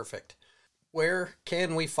 That's perfect. Where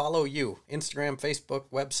can we follow you? Instagram, Facebook,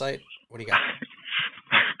 website? What do you got?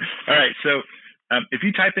 All right. So if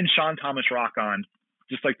you type in Shawn Thomas Rock On,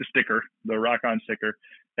 just like the sticker, the Rock On sticker,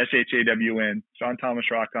 SHAWN, Shawn Thomas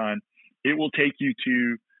Rock On, it will take you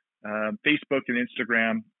to Facebook and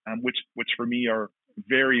Instagram, which for me are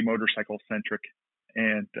very motorcycle centric,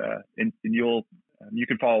 and you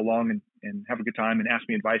can follow along and have a good time and ask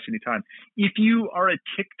me advice anytime. If you are a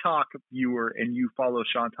TikTok viewer and you follow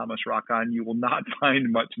Shawn Thomas Rock On, you will not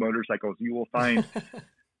find much motorcycles. You will find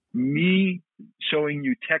me showing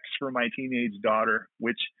you texts from my teenage daughter,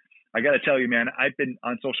 which I got to tell you, man, I've been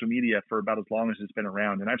on social media for about as long as it's been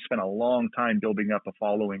around, and I've spent a long time building up a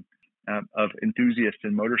following of enthusiasts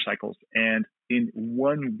in motorcycles. And in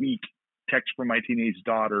 1 week, text from my teenage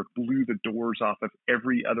daughter blew the doors off of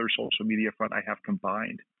every other social media front I have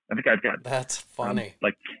combined. I think I've got that's funny,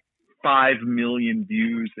 like 5 million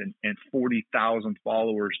views and 40,000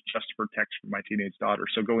 followers just for text from my teenage daughter.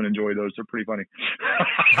 So go and enjoy those. They're pretty funny.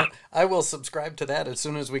 I will subscribe to that as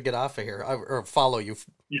soon as we get off of here, or follow you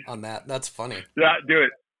on that. That's funny. Yeah, do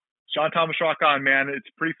it. Shawn Thomas Rock On, man. It's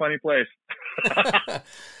a pretty funny place.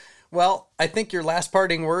 Well, I think your last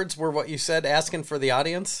parting words were what you said, asking for the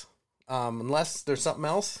audience. Unless there's something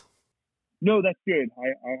else. No, that's good.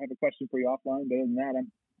 I have a question for you offline, but other than that,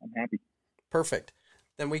 I'm happy. Perfect.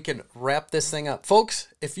 Then we can wrap this thing up.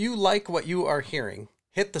 Folks, if you like what you are hearing,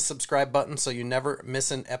 hit the subscribe button so you never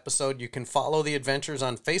miss an episode. You can follow the adventures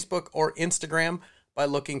on Facebook or Instagram by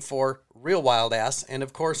looking for Real Wild Ass. And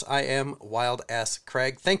of course, I am Wild Ass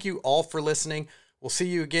Craig. Thank you all for listening. We'll see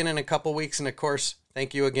you again in a couple weeks. And of course,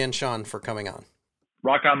 thank you again, Shawn, for coming on.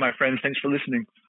 Rock on, my friends. Thanks for listening.